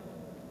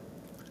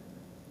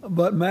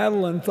 But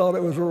Madeleine thought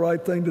it was the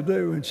right thing to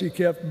do, and she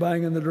kept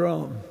banging the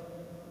drum.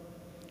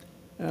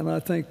 And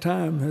I think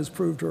time has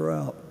proved her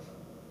out.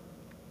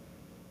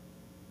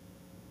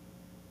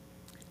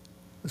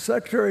 The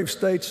Secretary of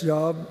State's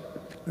job,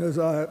 as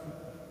I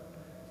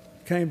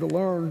came to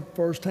learn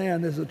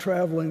firsthand, is a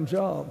traveling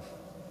job.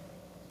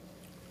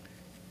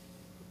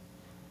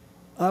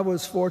 I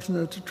was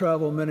fortunate to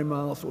travel many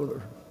miles with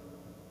her.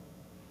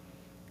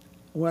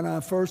 When I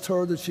first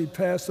heard that she'd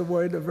passed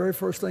away, the very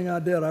first thing I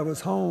did, I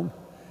was home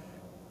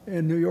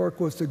in New York,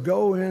 was to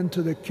go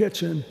into the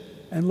kitchen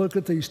and look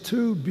at these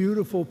two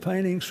beautiful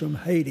paintings from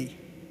Haiti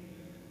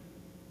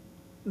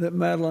that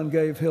Madeleine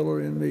gave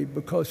Hillary and me,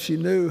 because she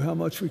knew how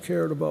much we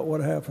cared about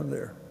what happened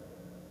there.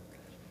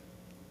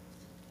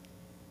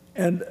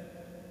 And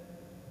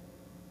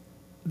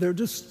there are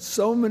just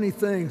so many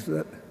things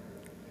that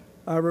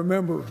I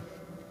remember.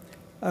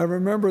 I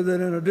remember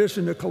that in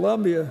addition to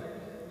Colombia,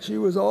 she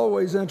was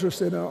always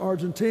interested in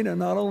Argentina,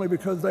 not only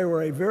because they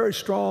were a very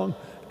strong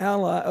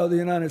ally of the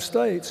United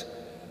States,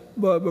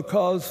 but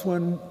because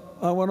when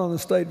I went on the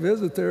state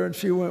visit there and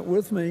she went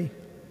with me,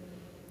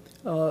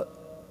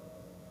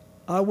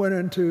 I went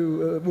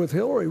into, with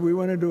Hillary, we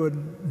went into a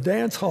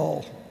dance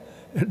hall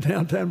in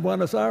downtown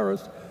Buenos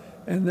Aires,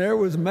 and there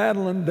was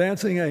Madeleine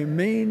dancing a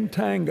mean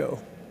tango.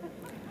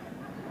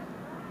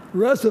 The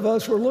rest of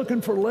us were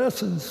looking for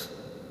lessons.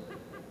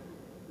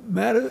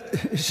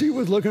 She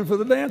was looking for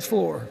the dance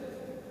floor.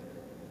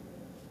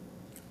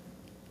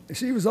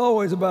 She was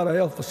always about a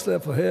half a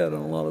step ahead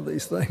on a lot of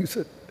these things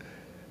that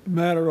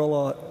matter a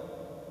lot.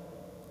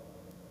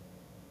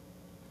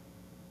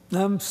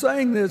 I'm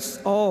saying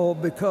this all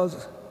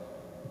because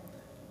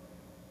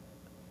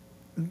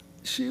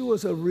she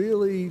was a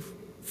really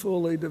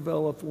fully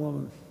developed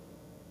woman.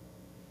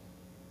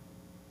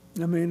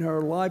 I mean,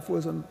 her life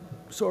was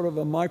sort of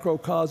a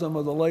microcosm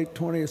of the late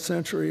 20th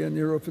century in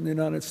Europe and the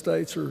United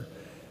States. Her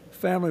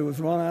family was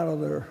run out of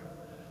their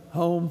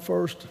home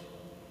first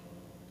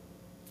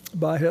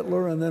by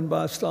Hitler and then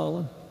by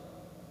Stalin.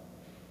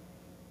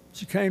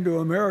 She came to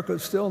America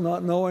still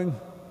not knowing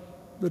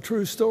the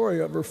true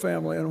story of her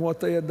family and what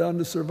they had done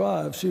to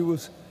survive.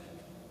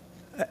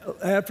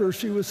 After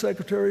she was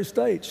Secretary of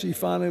State, she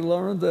finally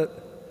learned that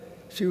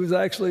she was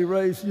actually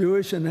raised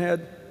Jewish and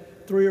had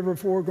 3 of her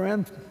 4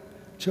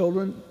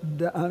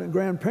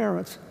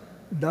 grandparents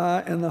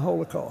die in the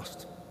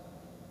Holocaust.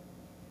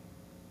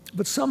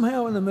 But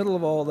somehow in the middle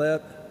of all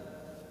that,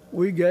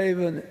 we gave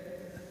a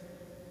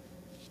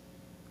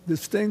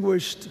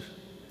distinguished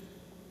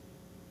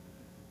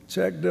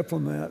Czech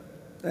diplomat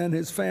and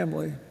his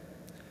family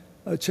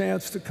a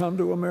chance to come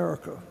to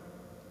America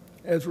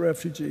as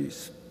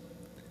refugees.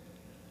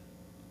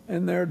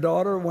 And their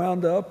daughter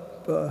wound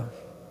up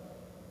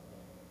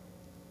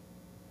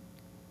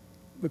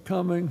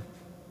becoming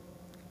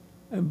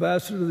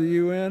ambassador to the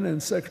UN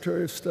and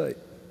Secretary of State,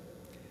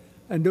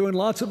 and doing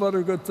lots of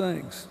other good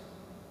things.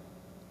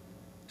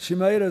 She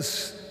made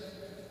us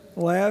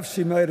laugh,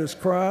 she made us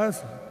cry,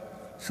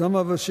 some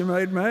of us she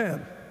made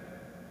mad.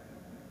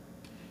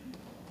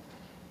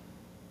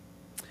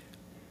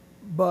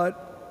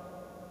 But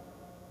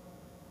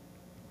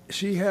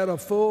she had a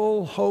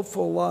full,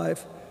 hopeful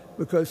life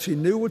because she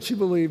knew what she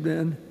believed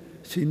in,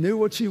 she knew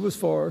what she was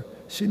for,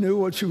 she knew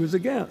what she was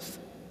against.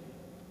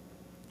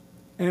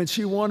 And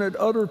she wanted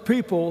other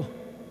people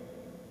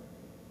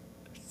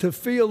to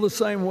feel the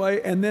same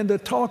way and then to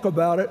talk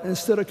about it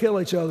instead of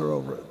kill each other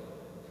over it.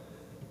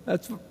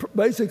 That's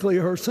basically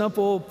her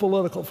simple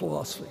political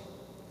philosophy.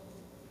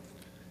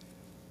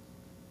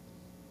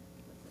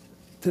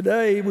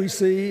 Today, we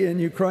see in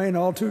Ukraine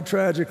all too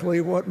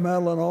tragically what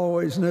Madeleine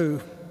always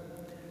knew,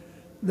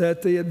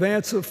 that the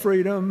advance of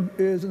freedom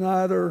is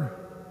neither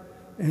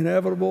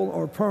inevitable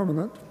or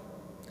permanent,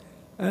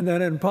 and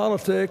that in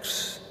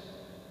politics,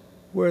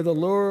 where the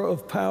lure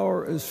of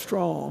power is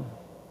strong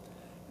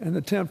and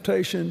the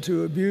temptation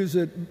to abuse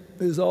it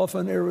is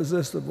often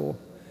irresistible,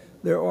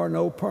 there are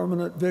no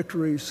permanent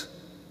victories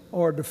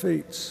or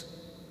defeats.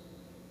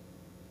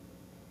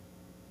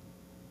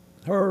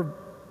 Her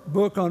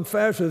book on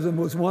fascism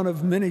was one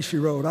of many she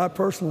wrote. I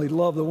personally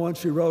love the one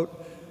she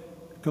wrote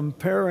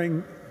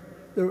comparing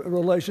the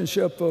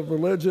relationship of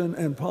religion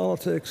and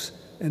politics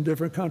in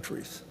different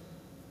countries.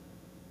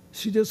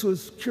 She just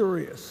was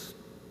curious.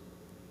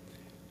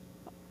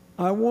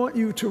 I want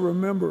you to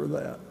remember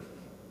that.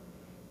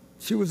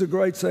 She was a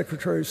great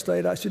Secretary of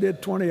State. She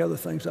did 20 other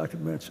things I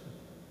could mention.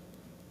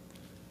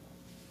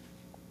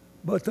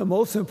 But the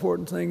most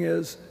important thing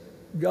is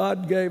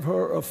God gave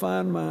her a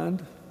fine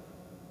mind,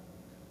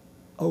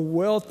 a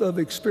wealth of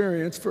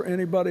experience for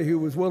anybody who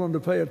was willing to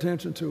pay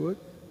attention to it.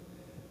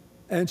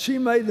 And she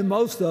made the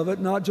most of it,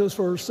 not just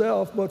for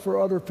herself, but for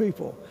other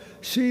people.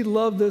 She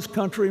loved this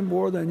country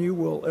more than you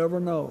will ever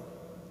know.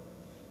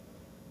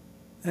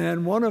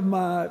 And one of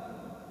my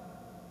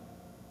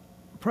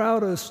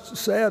proudest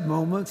sad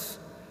moments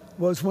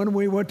was when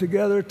we went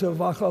together to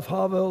Václav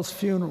Havel's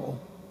funeral.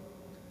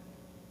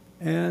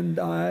 And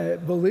I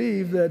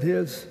believe that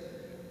his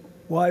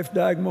wife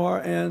Dagmar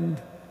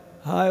and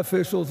high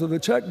officials of the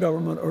Czech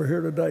government are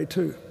here today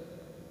too.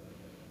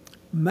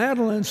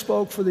 Madeleine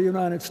spoke for the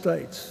United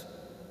States.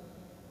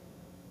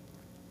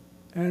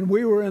 And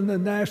we were in the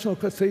National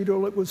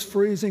Cathedral. It was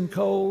freezing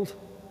cold.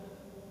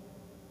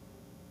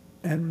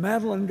 And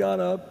Madeleine got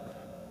up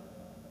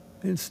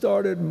and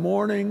started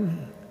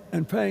mourning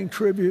and paying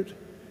tribute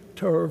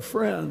to her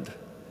friend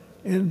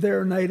in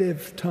their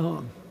native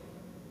tongue.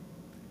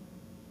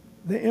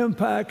 The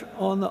impact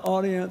on the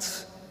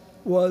audience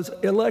was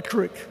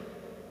electric.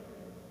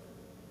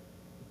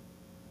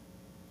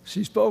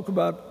 She spoke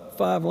about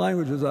 5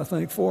 languages, I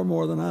think, 4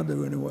 more than I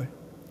do anyway.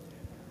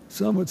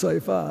 Some would say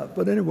 5,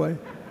 but anyway,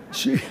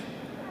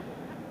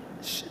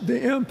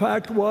 the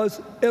impact was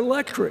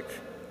electric.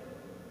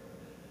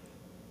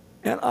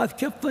 And I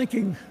kept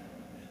thinking,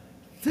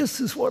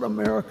 this is what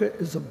America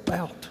is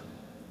about.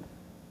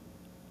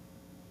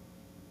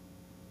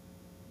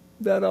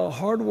 That a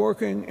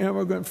hardworking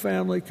immigrant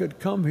family could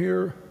come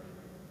here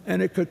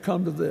and it could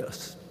come to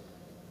this.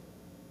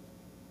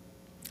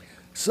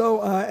 So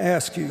I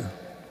ask you,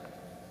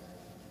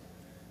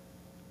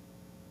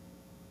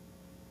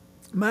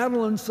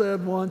 Madeleine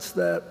said once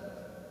that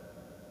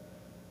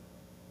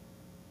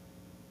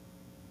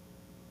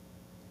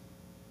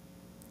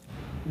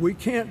we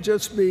can't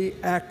just be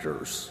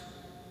actors.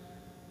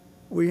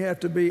 We have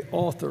to be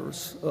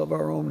authors of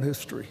our own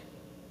history.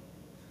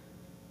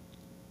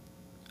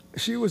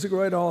 She was a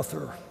great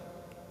author.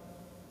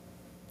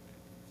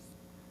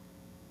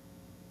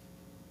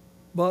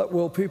 But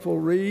will people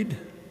read,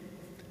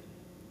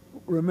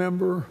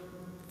 remember,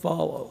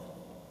 follow?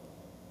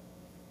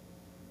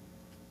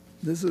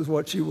 This is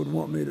what she would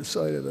want me to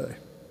say today.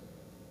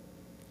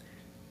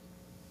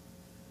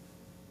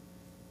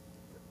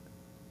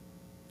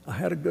 I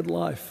had a good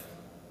life.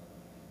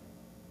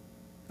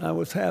 I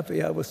was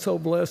happy. I was so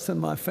blessed in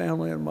my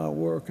family and my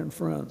work and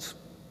friends.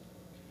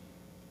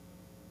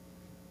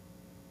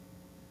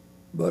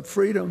 But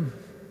freedom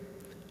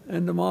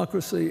and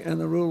democracy and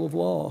the rule of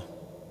law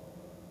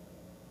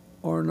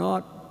are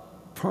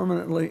not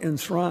permanently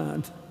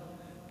enshrined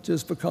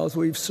just because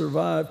we've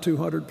survived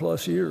 200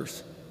 plus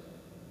years.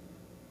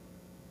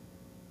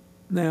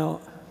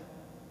 Now,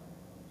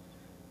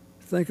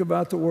 think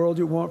about the world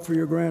you want for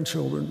your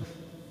grandchildren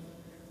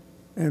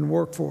and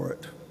work for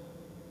it.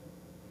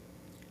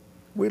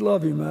 We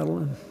love you,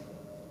 Madeleine.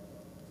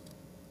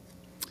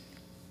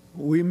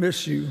 We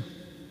miss you.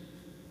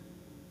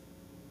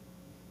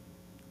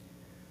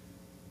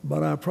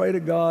 But I pray to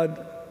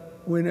God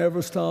we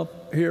never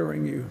stop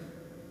hearing you.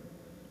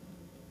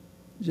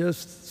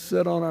 Just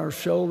sit on our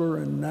shoulder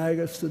and nag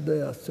us to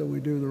death till we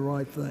do the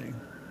right thing.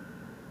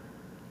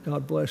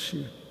 God bless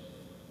you.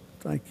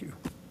 Thank you.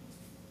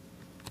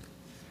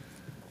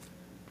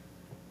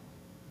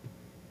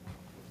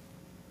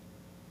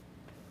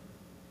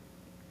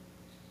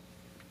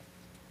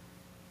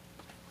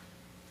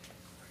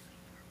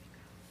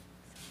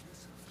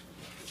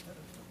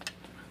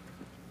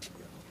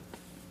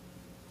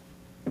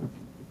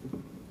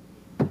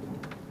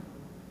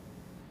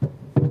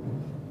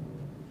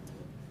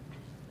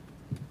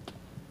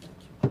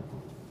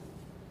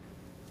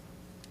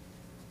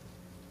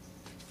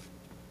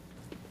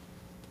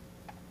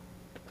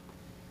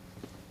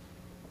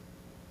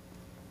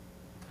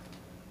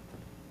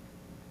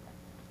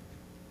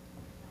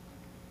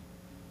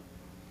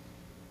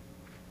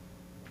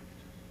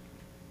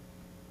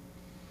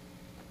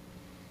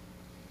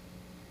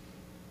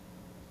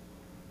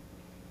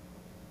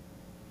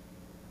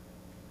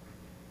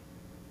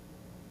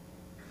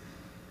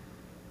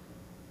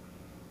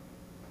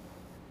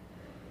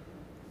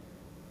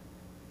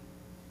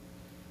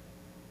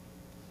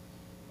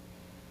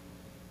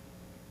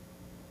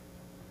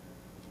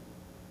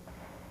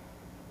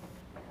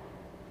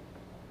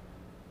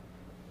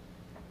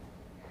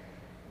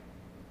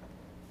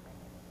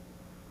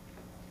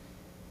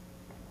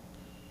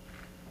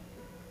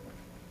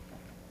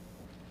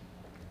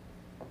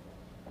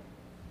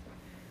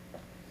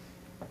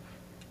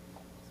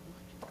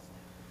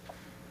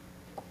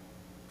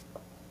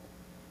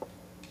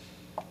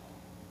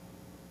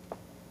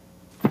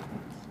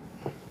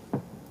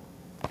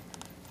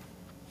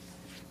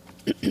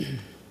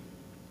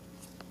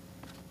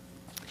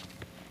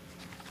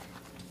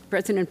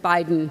 President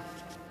Biden,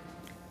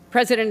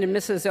 President and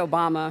Mrs.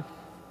 Obama,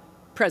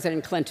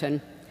 President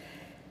Clinton,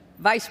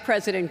 Vice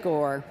President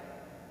Gore,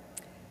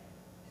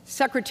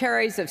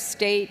 Secretaries of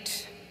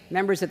State,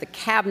 members of the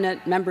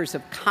Cabinet, members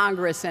of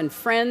Congress, and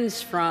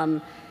friends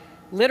from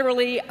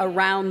literally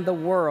around the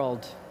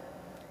world,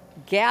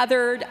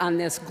 gathered on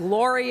this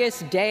glorious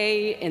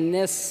day in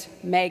this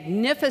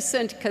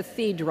magnificent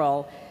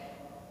cathedral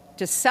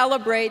to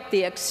celebrate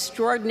the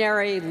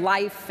extraordinary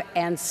life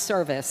and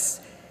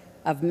service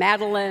of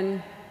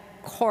Madeleine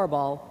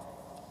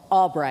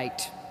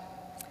Albright.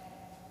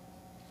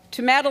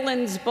 To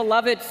Madeleine's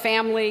beloved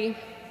family,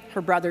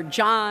 her brother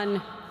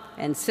John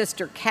and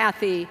sister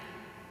Kathy,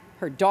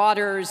 her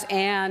daughters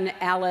Anne,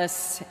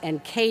 Alice,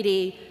 and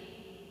Katie,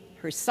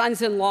 her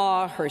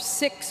sons-in-law, her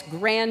 6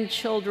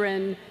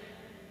 grandchildren,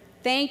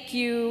 thank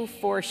you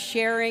for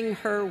sharing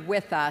her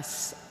with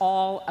us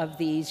all of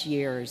these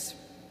years.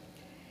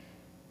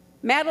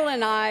 Madeleine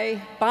and I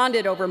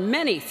bonded over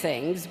many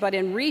things, but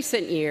in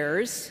recent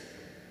years,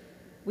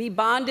 we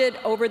bonded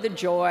over the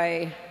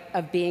joy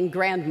of being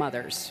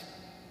grandmothers.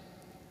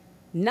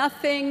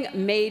 Nothing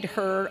made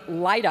her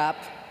light up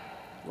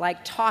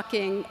like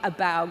talking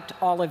about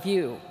all of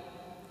you,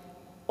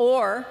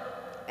 or,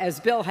 as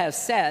Bill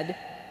has said,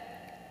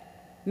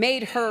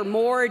 made her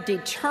more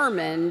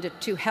determined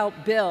to help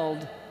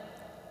build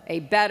a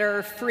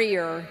better,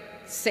 freer,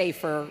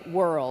 safer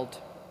world.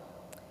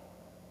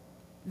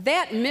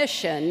 That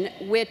mission,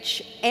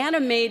 which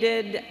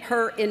animated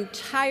her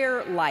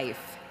entire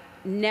life,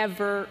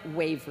 never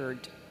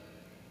wavered.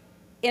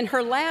 In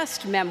her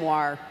last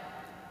memoir,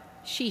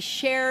 she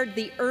shared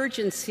the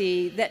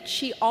urgency that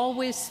she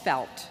always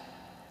felt.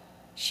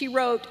 She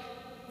wrote,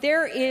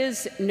 "There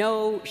is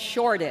no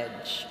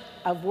shortage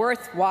of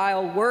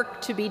worthwhile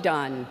work to be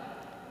done,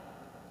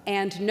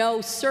 and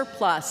no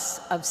surplus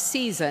of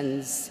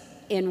seasons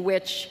in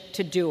which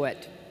to do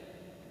it."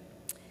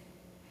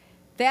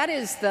 That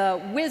is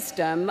the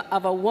wisdom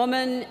of a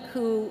woman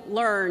who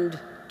learned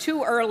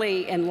too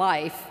early in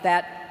life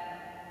that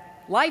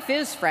life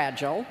is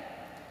fragile,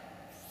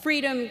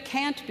 freedom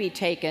can't be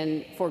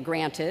taken for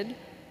granted,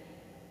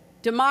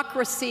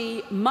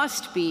 democracy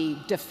must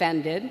be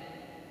defended,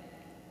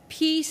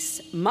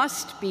 peace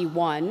must be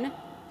won,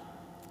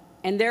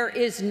 and there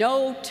is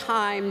no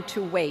time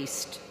to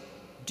waste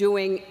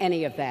doing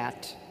any of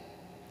that.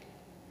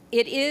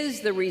 It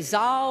is the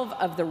resolve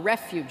of the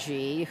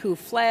refugee who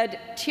fled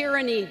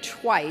tyranny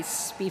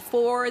twice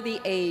before the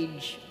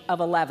age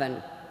of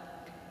 11.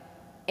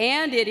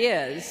 And it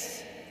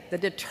is the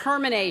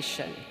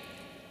determination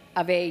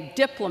of a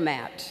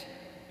diplomat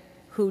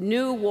who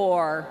knew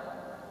war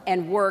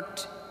and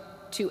worked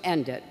to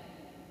end it.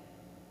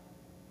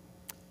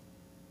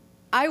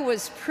 I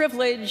was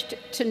privileged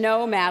to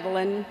know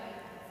Madeleine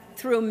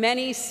through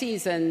many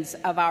seasons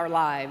of our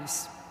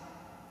lives,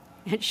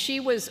 and she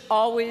was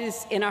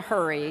always in a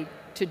hurry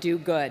to do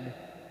good.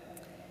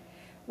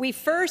 We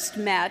first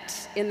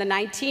met in the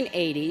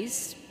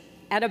 1980s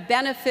at a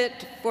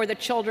benefit for the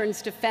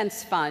Children's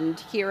Defense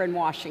Fund here in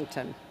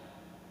Washington.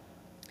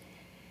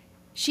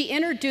 She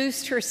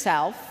introduced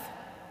herself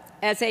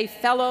as a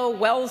fellow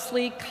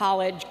Wellesley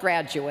College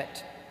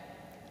graduate,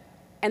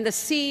 and the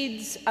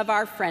seeds of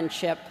our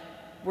friendship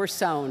were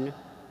sown.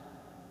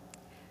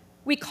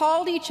 We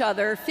called each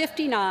other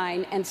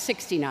 59 and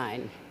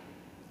 69.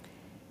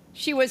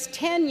 She was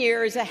 10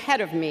 years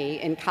ahead of me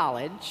in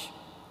college,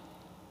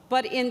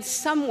 but in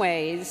some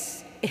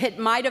ways, it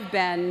might have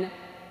been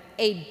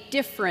a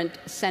different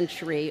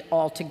century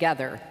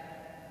altogether.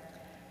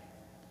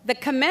 The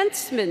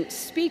commencement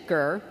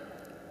speaker,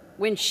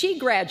 when she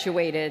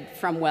graduated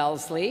from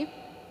Wellesley,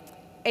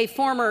 a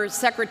former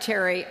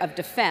Secretary of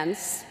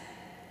Defense,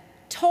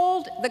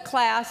 told the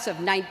class of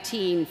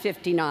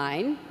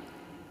 1959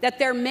 that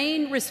their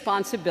main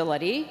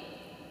responsibility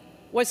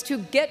was to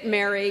get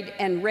married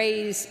and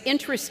raise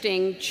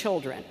interesting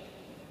children.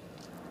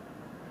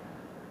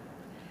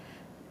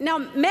 Now,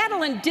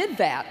 Madeleine did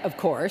that, of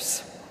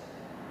course,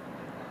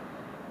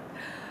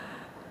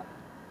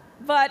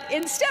 but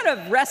instead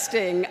of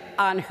resting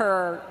on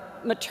her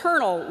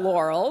maternal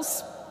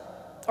laurels,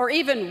 or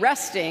even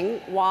resting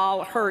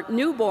while her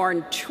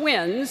newborn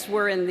twins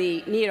were in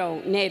the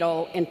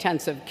neonatal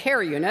intensive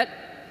care unit,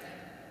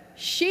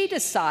 she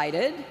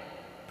decided,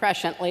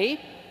 presciently,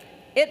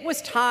 it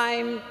was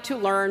time to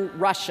learn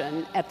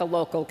Russian at the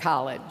local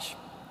college.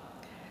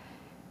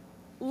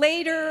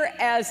 Later,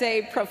 as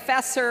a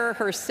professor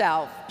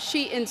herself,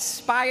 she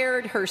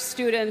inspired her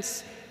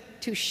students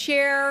to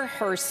share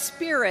her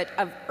spirit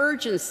of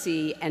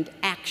urgency and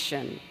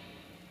action.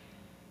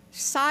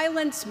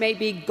 Silence may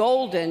be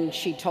golden,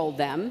 she told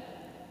them,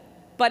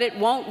 but it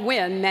won't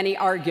win many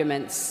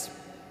arguments.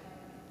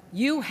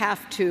 You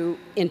have to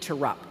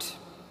interrupt.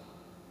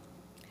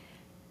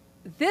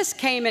 This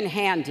came in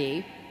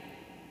handy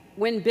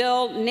when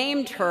Bill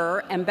named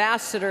her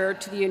ambassador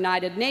to the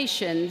United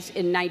Nations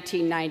in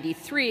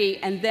 1993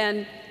 and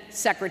then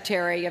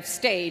Secretary of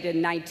State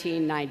in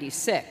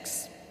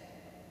 1996.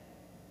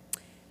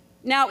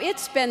 Now,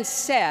 it's been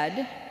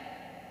said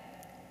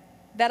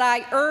that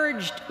I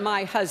urged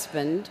my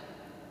husband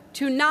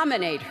to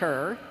nominate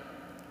her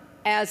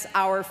as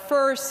our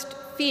first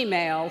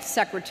female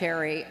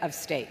Secretary of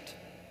State.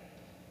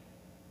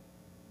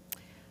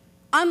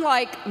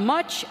 Unlike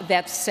much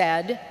that's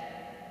said,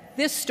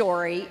 this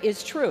story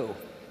is true.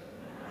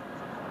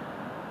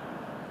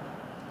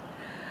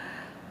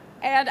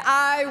 And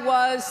I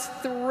was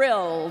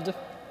thrilled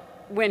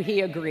when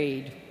he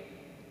agreed.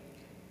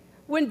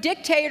 When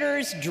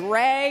dictators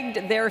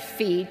dragged their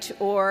feet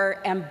or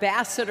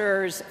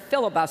ambassadors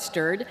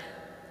filibustered,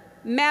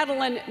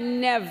 Madeleine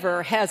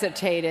never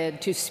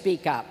hesitated to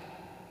speak up.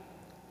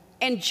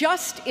 And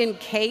just in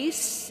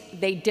case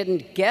they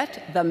didn't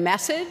get the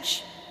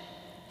message,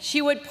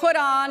 she would put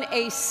on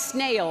a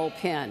snail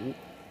pin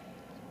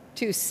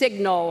to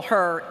signal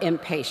her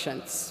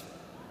impatience.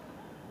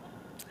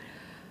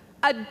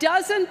 A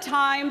dozen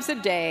times a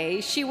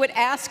day, she would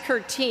ask her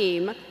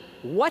team,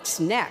 "What's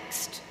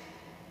next?"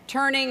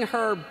 turning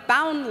her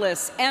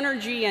boundless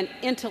energy and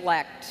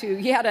intellect to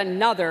yet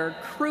another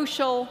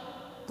crucial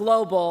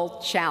global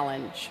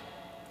challenge.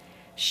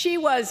 She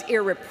was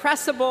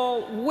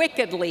irrepressible,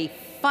 wickedly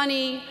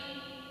funny,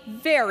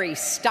 very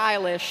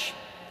stylish,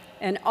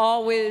 and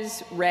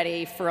always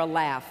ready for a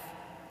laugh.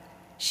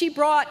 She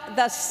brought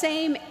the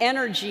same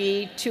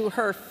energy to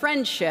her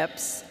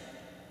friendships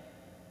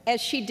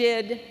as she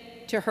did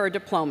to her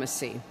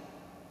diplomacy.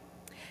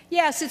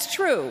 Yes, it's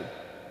true.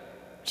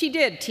 She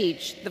did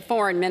teach the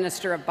foreign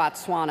minister of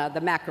Botswana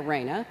the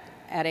Macarena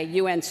at a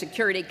UN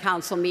Security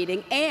Council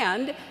meeting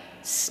and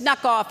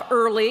snuck off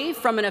early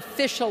from an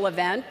official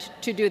event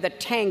to do the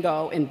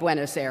tango in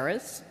Buenos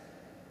Aires.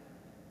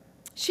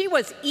 She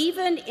was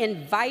even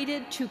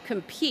invited to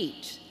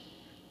compete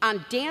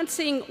on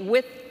Dancing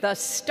with the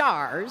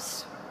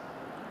Stars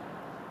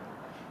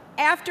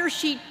after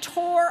she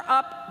tore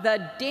up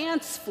the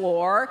dance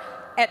floor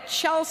at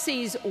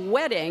Chelsea's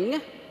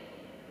wedding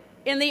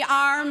in the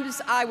arms,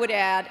 I would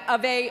add,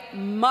 of a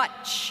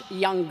much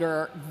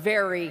younger,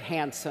 very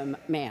handsome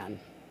man.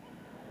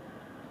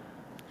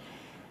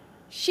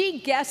 She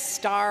guest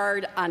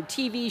starred on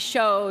TV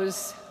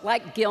shows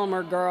like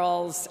Gilmore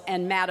Girls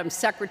and Madam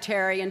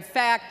Secretary. In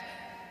fact,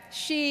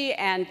 she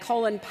and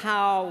Colin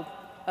Powell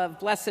of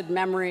blessed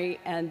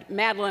memory and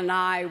Madeleine and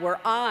I were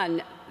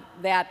on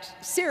that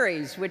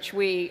series, which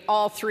we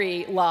all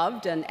three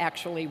loved and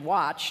actually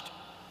watched.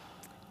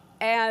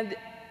 And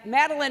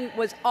Madeleine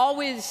was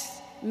always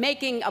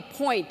making a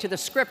point to the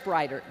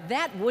scriptwriter.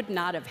 That would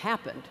not have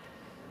happened.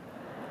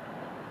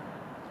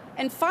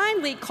 And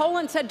finally,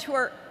 Colin said to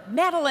her,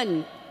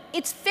 "Madeleine,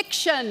 it's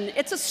fiction,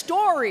 it's a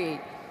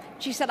story."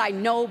 She said, "I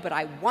know, but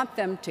I want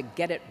them to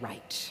get it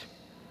right."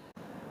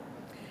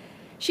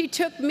 She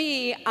took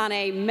me on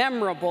a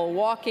memorable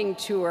walking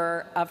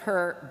tour of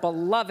her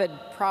beloved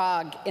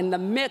Prague in the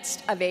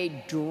midst of a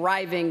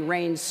driving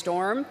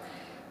rainstorm,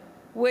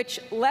 which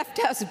left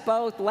us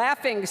both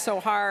laughing so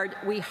hard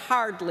we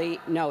hardly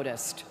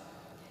noticed.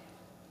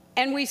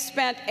 And we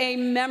spent a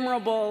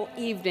memorable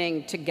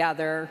evening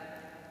together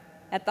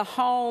at the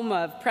home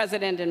of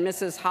President and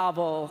Mrs.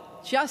 Havel,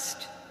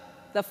 just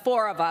the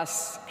four of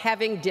us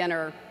having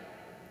dinner.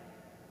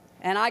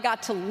 And I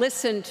got to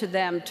listen to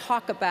them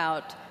talk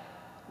about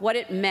what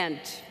it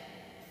meant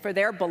for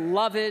their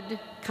beloved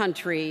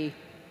country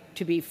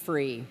to be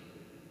free.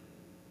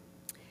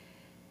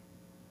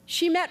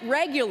 She met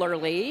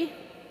regularly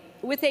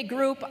with a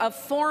group of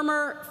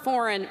former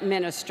foreign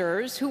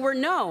ministers who were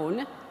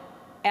known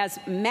as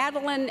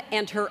Madeleine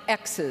and her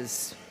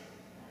exes.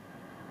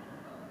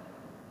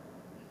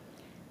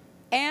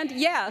 And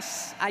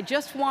yes, I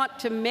just want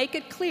to make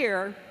it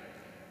clear,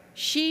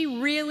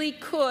 she really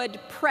could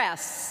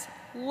press,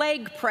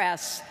 leg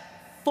press,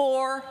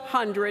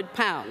 400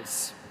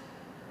 pounds.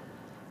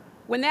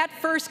 When that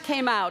first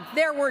came out,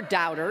 there were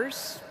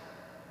doubters.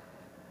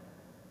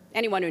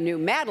 Anyone who knew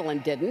Madeleine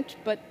didn't,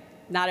 but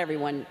not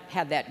everyone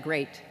had that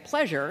great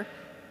pleasure.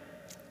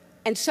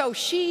 And so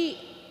she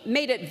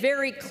made it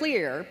very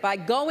clear by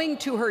going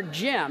to her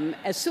gym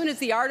as soon as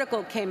the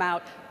article came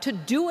out to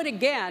do it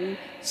again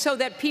so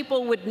that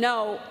people would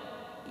know,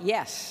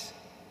 yes,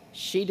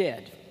 she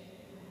did.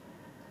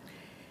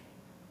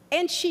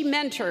 And she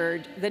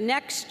mentored the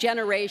next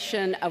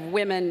generation of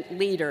women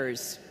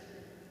leaders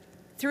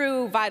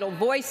through Vital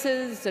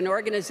Voices, an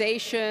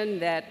organization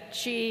that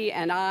she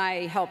and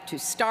I helped to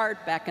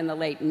start back in the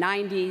late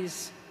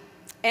 90s,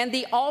 and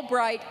the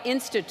Albright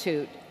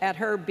Institute at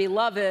her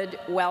beloved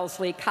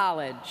Wellesley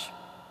College.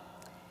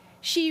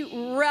 She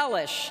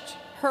relished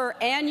her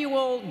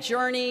annual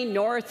journey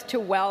north to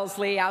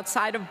Wellesley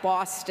outside of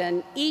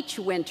Boston each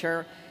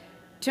winter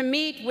to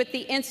meet with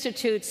the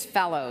Institute's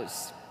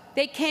fellows.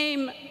 They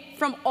came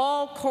from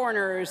all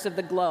corners of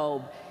the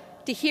globe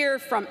to hear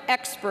from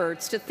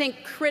experts, to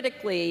think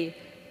critically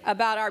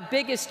about our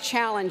biggest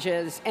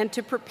challenges, and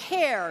to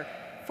prepare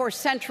for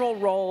central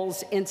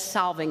roles in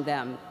solving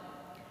them.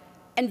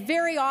 And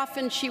very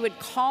often she would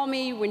call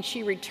me when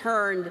she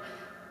returned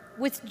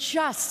with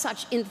just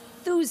such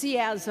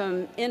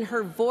enthusiasm in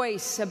her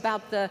voice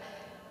about the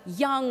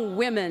young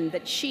women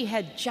that she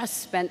had just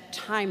spent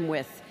time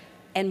with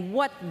and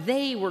what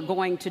they were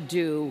going to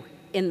do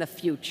in the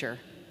future.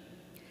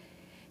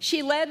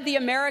 She led the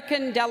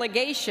American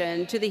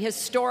delegation to the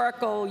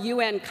historical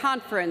UN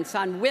Conference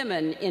on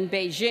Women in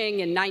Beijing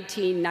in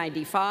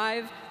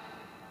 1995,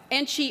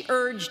 and she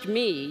urged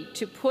me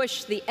to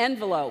push the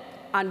envelope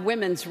on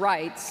women's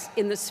rights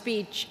in the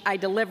speech I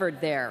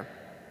delivered there.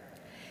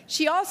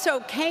 She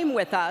also came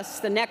with us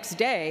the next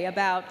day,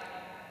 about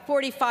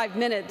 45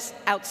 minutes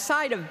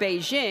outside of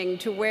Beijing,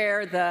 to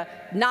where the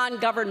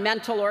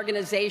non-governmental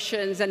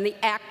organizations and the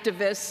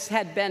activists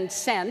had been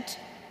sent,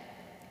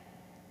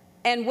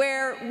 and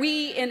where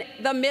we, in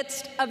the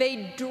midst of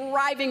a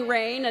driving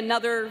rain,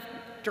 another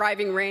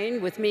driving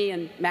rain with me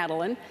and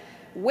Madeleine,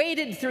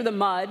 waded through the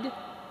mud,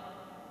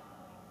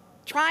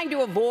 trying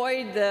to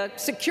avoid the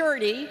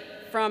security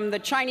from the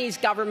Chinese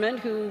government,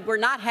 who were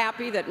not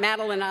happy that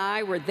Madeleine and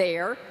I were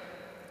there,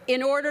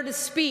 in order to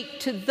speak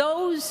to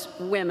those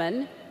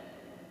women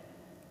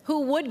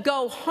who would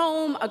go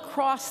home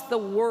across the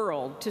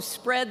world to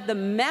spread the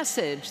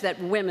message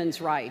that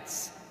women's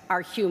rights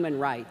are human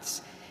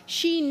rights.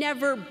 She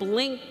never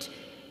blinked.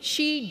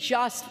 She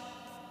just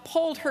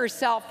pulled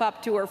herself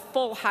up to her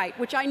full height,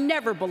 which I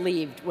never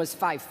believed was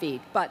 5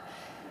 feet, but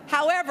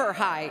however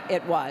high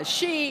it was,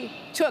 she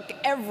took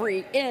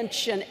every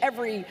inch, and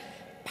every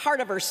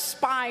part of her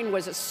spine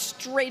was as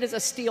straight as a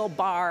steel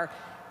bar,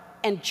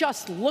 and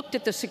just looked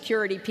at the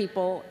security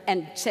people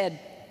and said,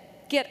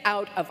 "Get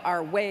out of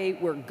our way,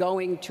 we're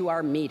going to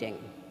our meeting."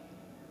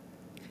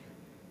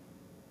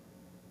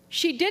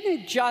 She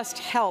didn't just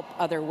help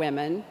other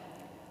women.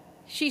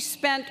 She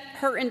spent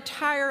her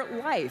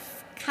entire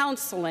life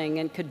counseling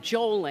and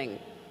cajoling,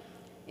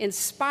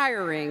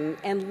 inspiring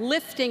and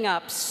lifting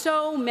up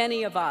so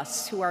many of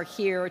us who are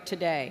here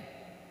today.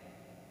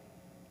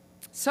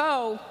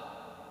 So,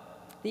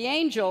 the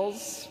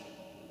angels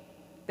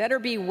better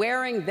be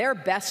wearing their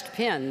best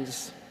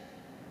pins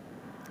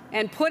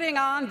and putting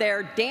on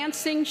their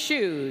dancing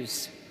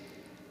shoes,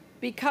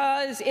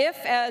 because if,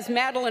 as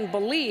Madeleine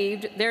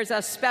believed, there's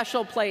a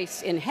special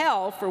place in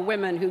hell for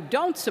women who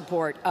don't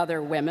support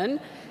other women,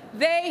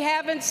 they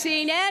haven't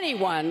seen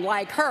anyone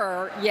like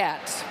her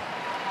yet.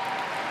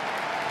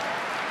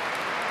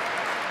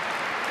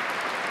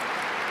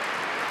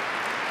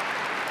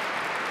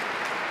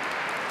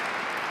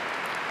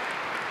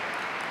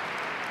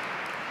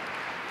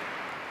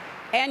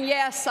 And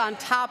yes, on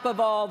top of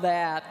all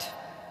that,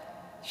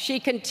 she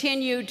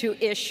continued to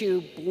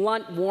issue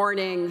blunt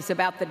warnings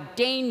about the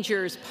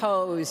dangers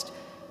posed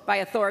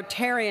by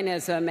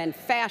authoritarianism and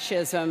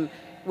fascism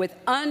with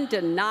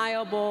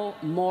undeniable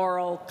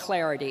moral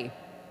clarity.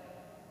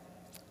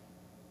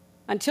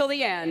 Until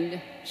the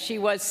end, she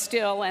was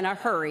still in a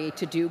hurry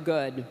to do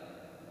good.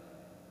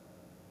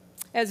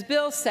 As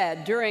Bill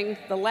said during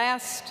the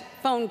last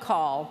phone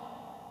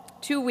call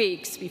 2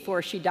 weeks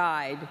before she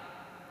died,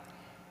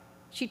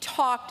 she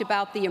talked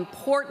about the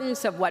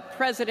importance of what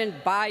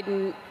President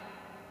Biden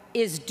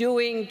is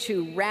doing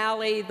to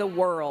rally the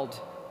world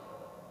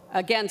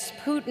against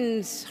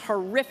Putin's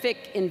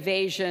horrific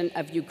invasion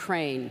of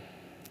Ukraine,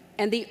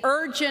 and the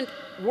urgent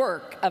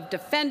work of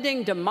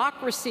defending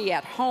democracy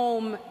at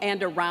home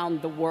and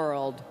around the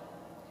world.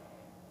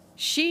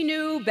 She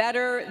knew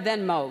better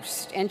than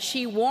most, and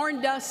she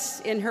warned us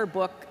in her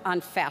book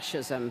on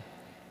fascism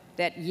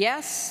that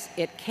yes,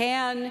 it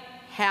can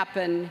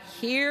happen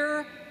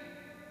here,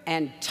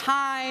 and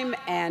time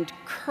and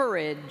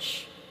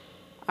courage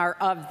are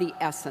of the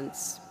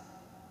essence.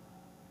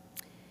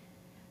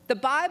 The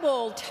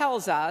Bible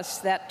tells us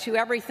that to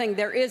everything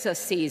there is a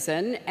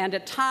season and a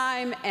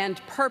time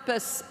and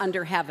purpose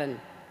under heaven,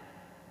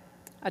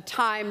 a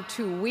time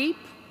to weep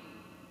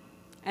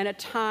and a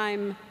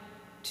time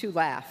to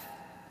laugh.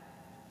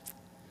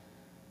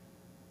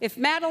 If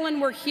Madeleine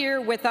were here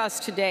with us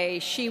today,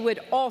 she would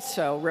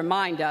also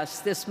remind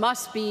us this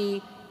must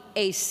be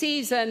a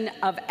season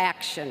of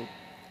action.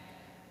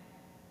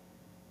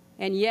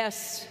 And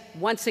yes,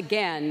 once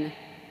again,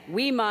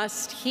 we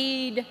must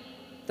heed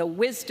the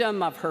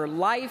wisdom of her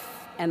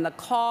life and the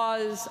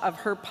cause of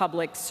her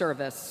public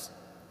service.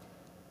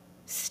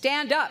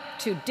 Stand up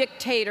to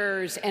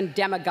dictators and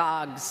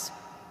demagogues,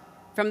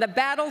 from the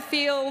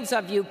battlefields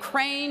of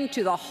Ukraine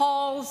to the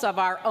halls of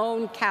our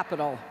own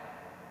capital.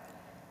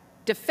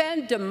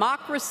 Defend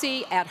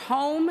democracy at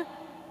home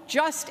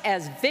just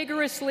as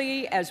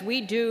vigorously as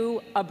we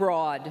do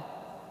abroad.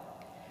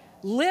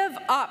 Live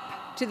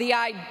up to the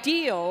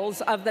ideals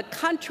of the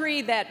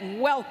country that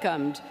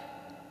welcomed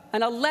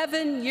an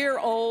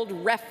 11-year-old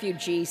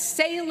refugee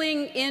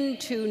sailing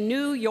into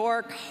New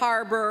York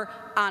Harbor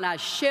on a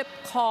ship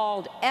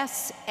called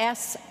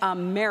SS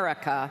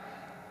America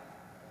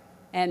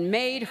and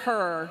made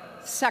her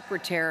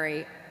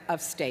Secretary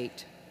of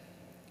State.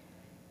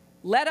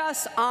 Let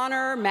us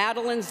honor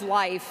Madeleine's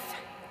life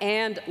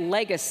and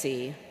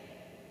legacy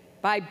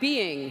by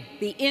being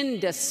the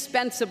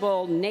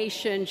indispensable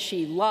nation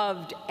she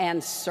loved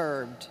and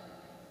served.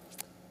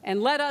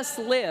 And let us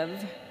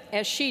live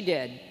as she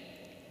did,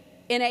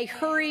 in a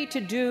hurry to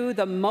do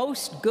the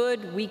most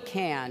good we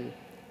can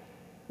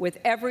with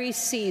every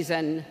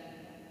season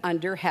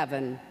under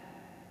heaven.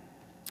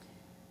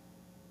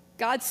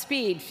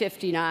 Godspeed,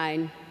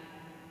 59.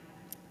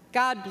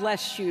 God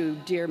bless you,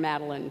 dear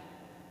Madeleine.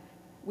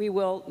 We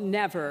will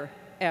never,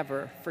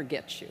 ever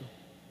forget you.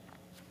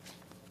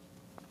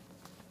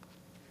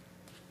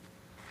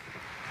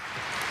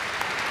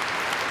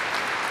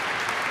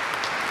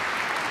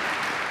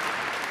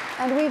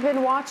 And we've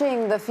been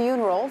watching the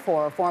funeral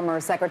for former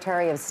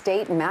Secretary of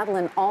State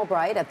Madeleine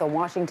Albright at the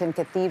Washington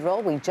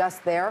Cathedral. We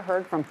just there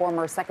heard from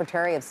former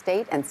Secretary of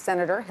State and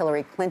Senator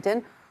Hillary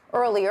Clinton.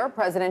 Earlier,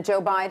 President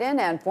Joe Biden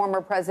and former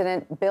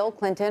President Bill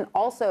Clinton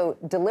also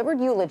delivered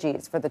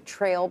eulogies for the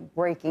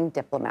trail-breaking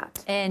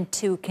diplomat. And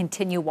to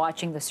continue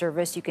watching the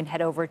service, you can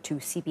head over to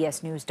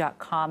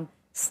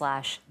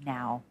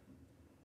cbsnews.com/now.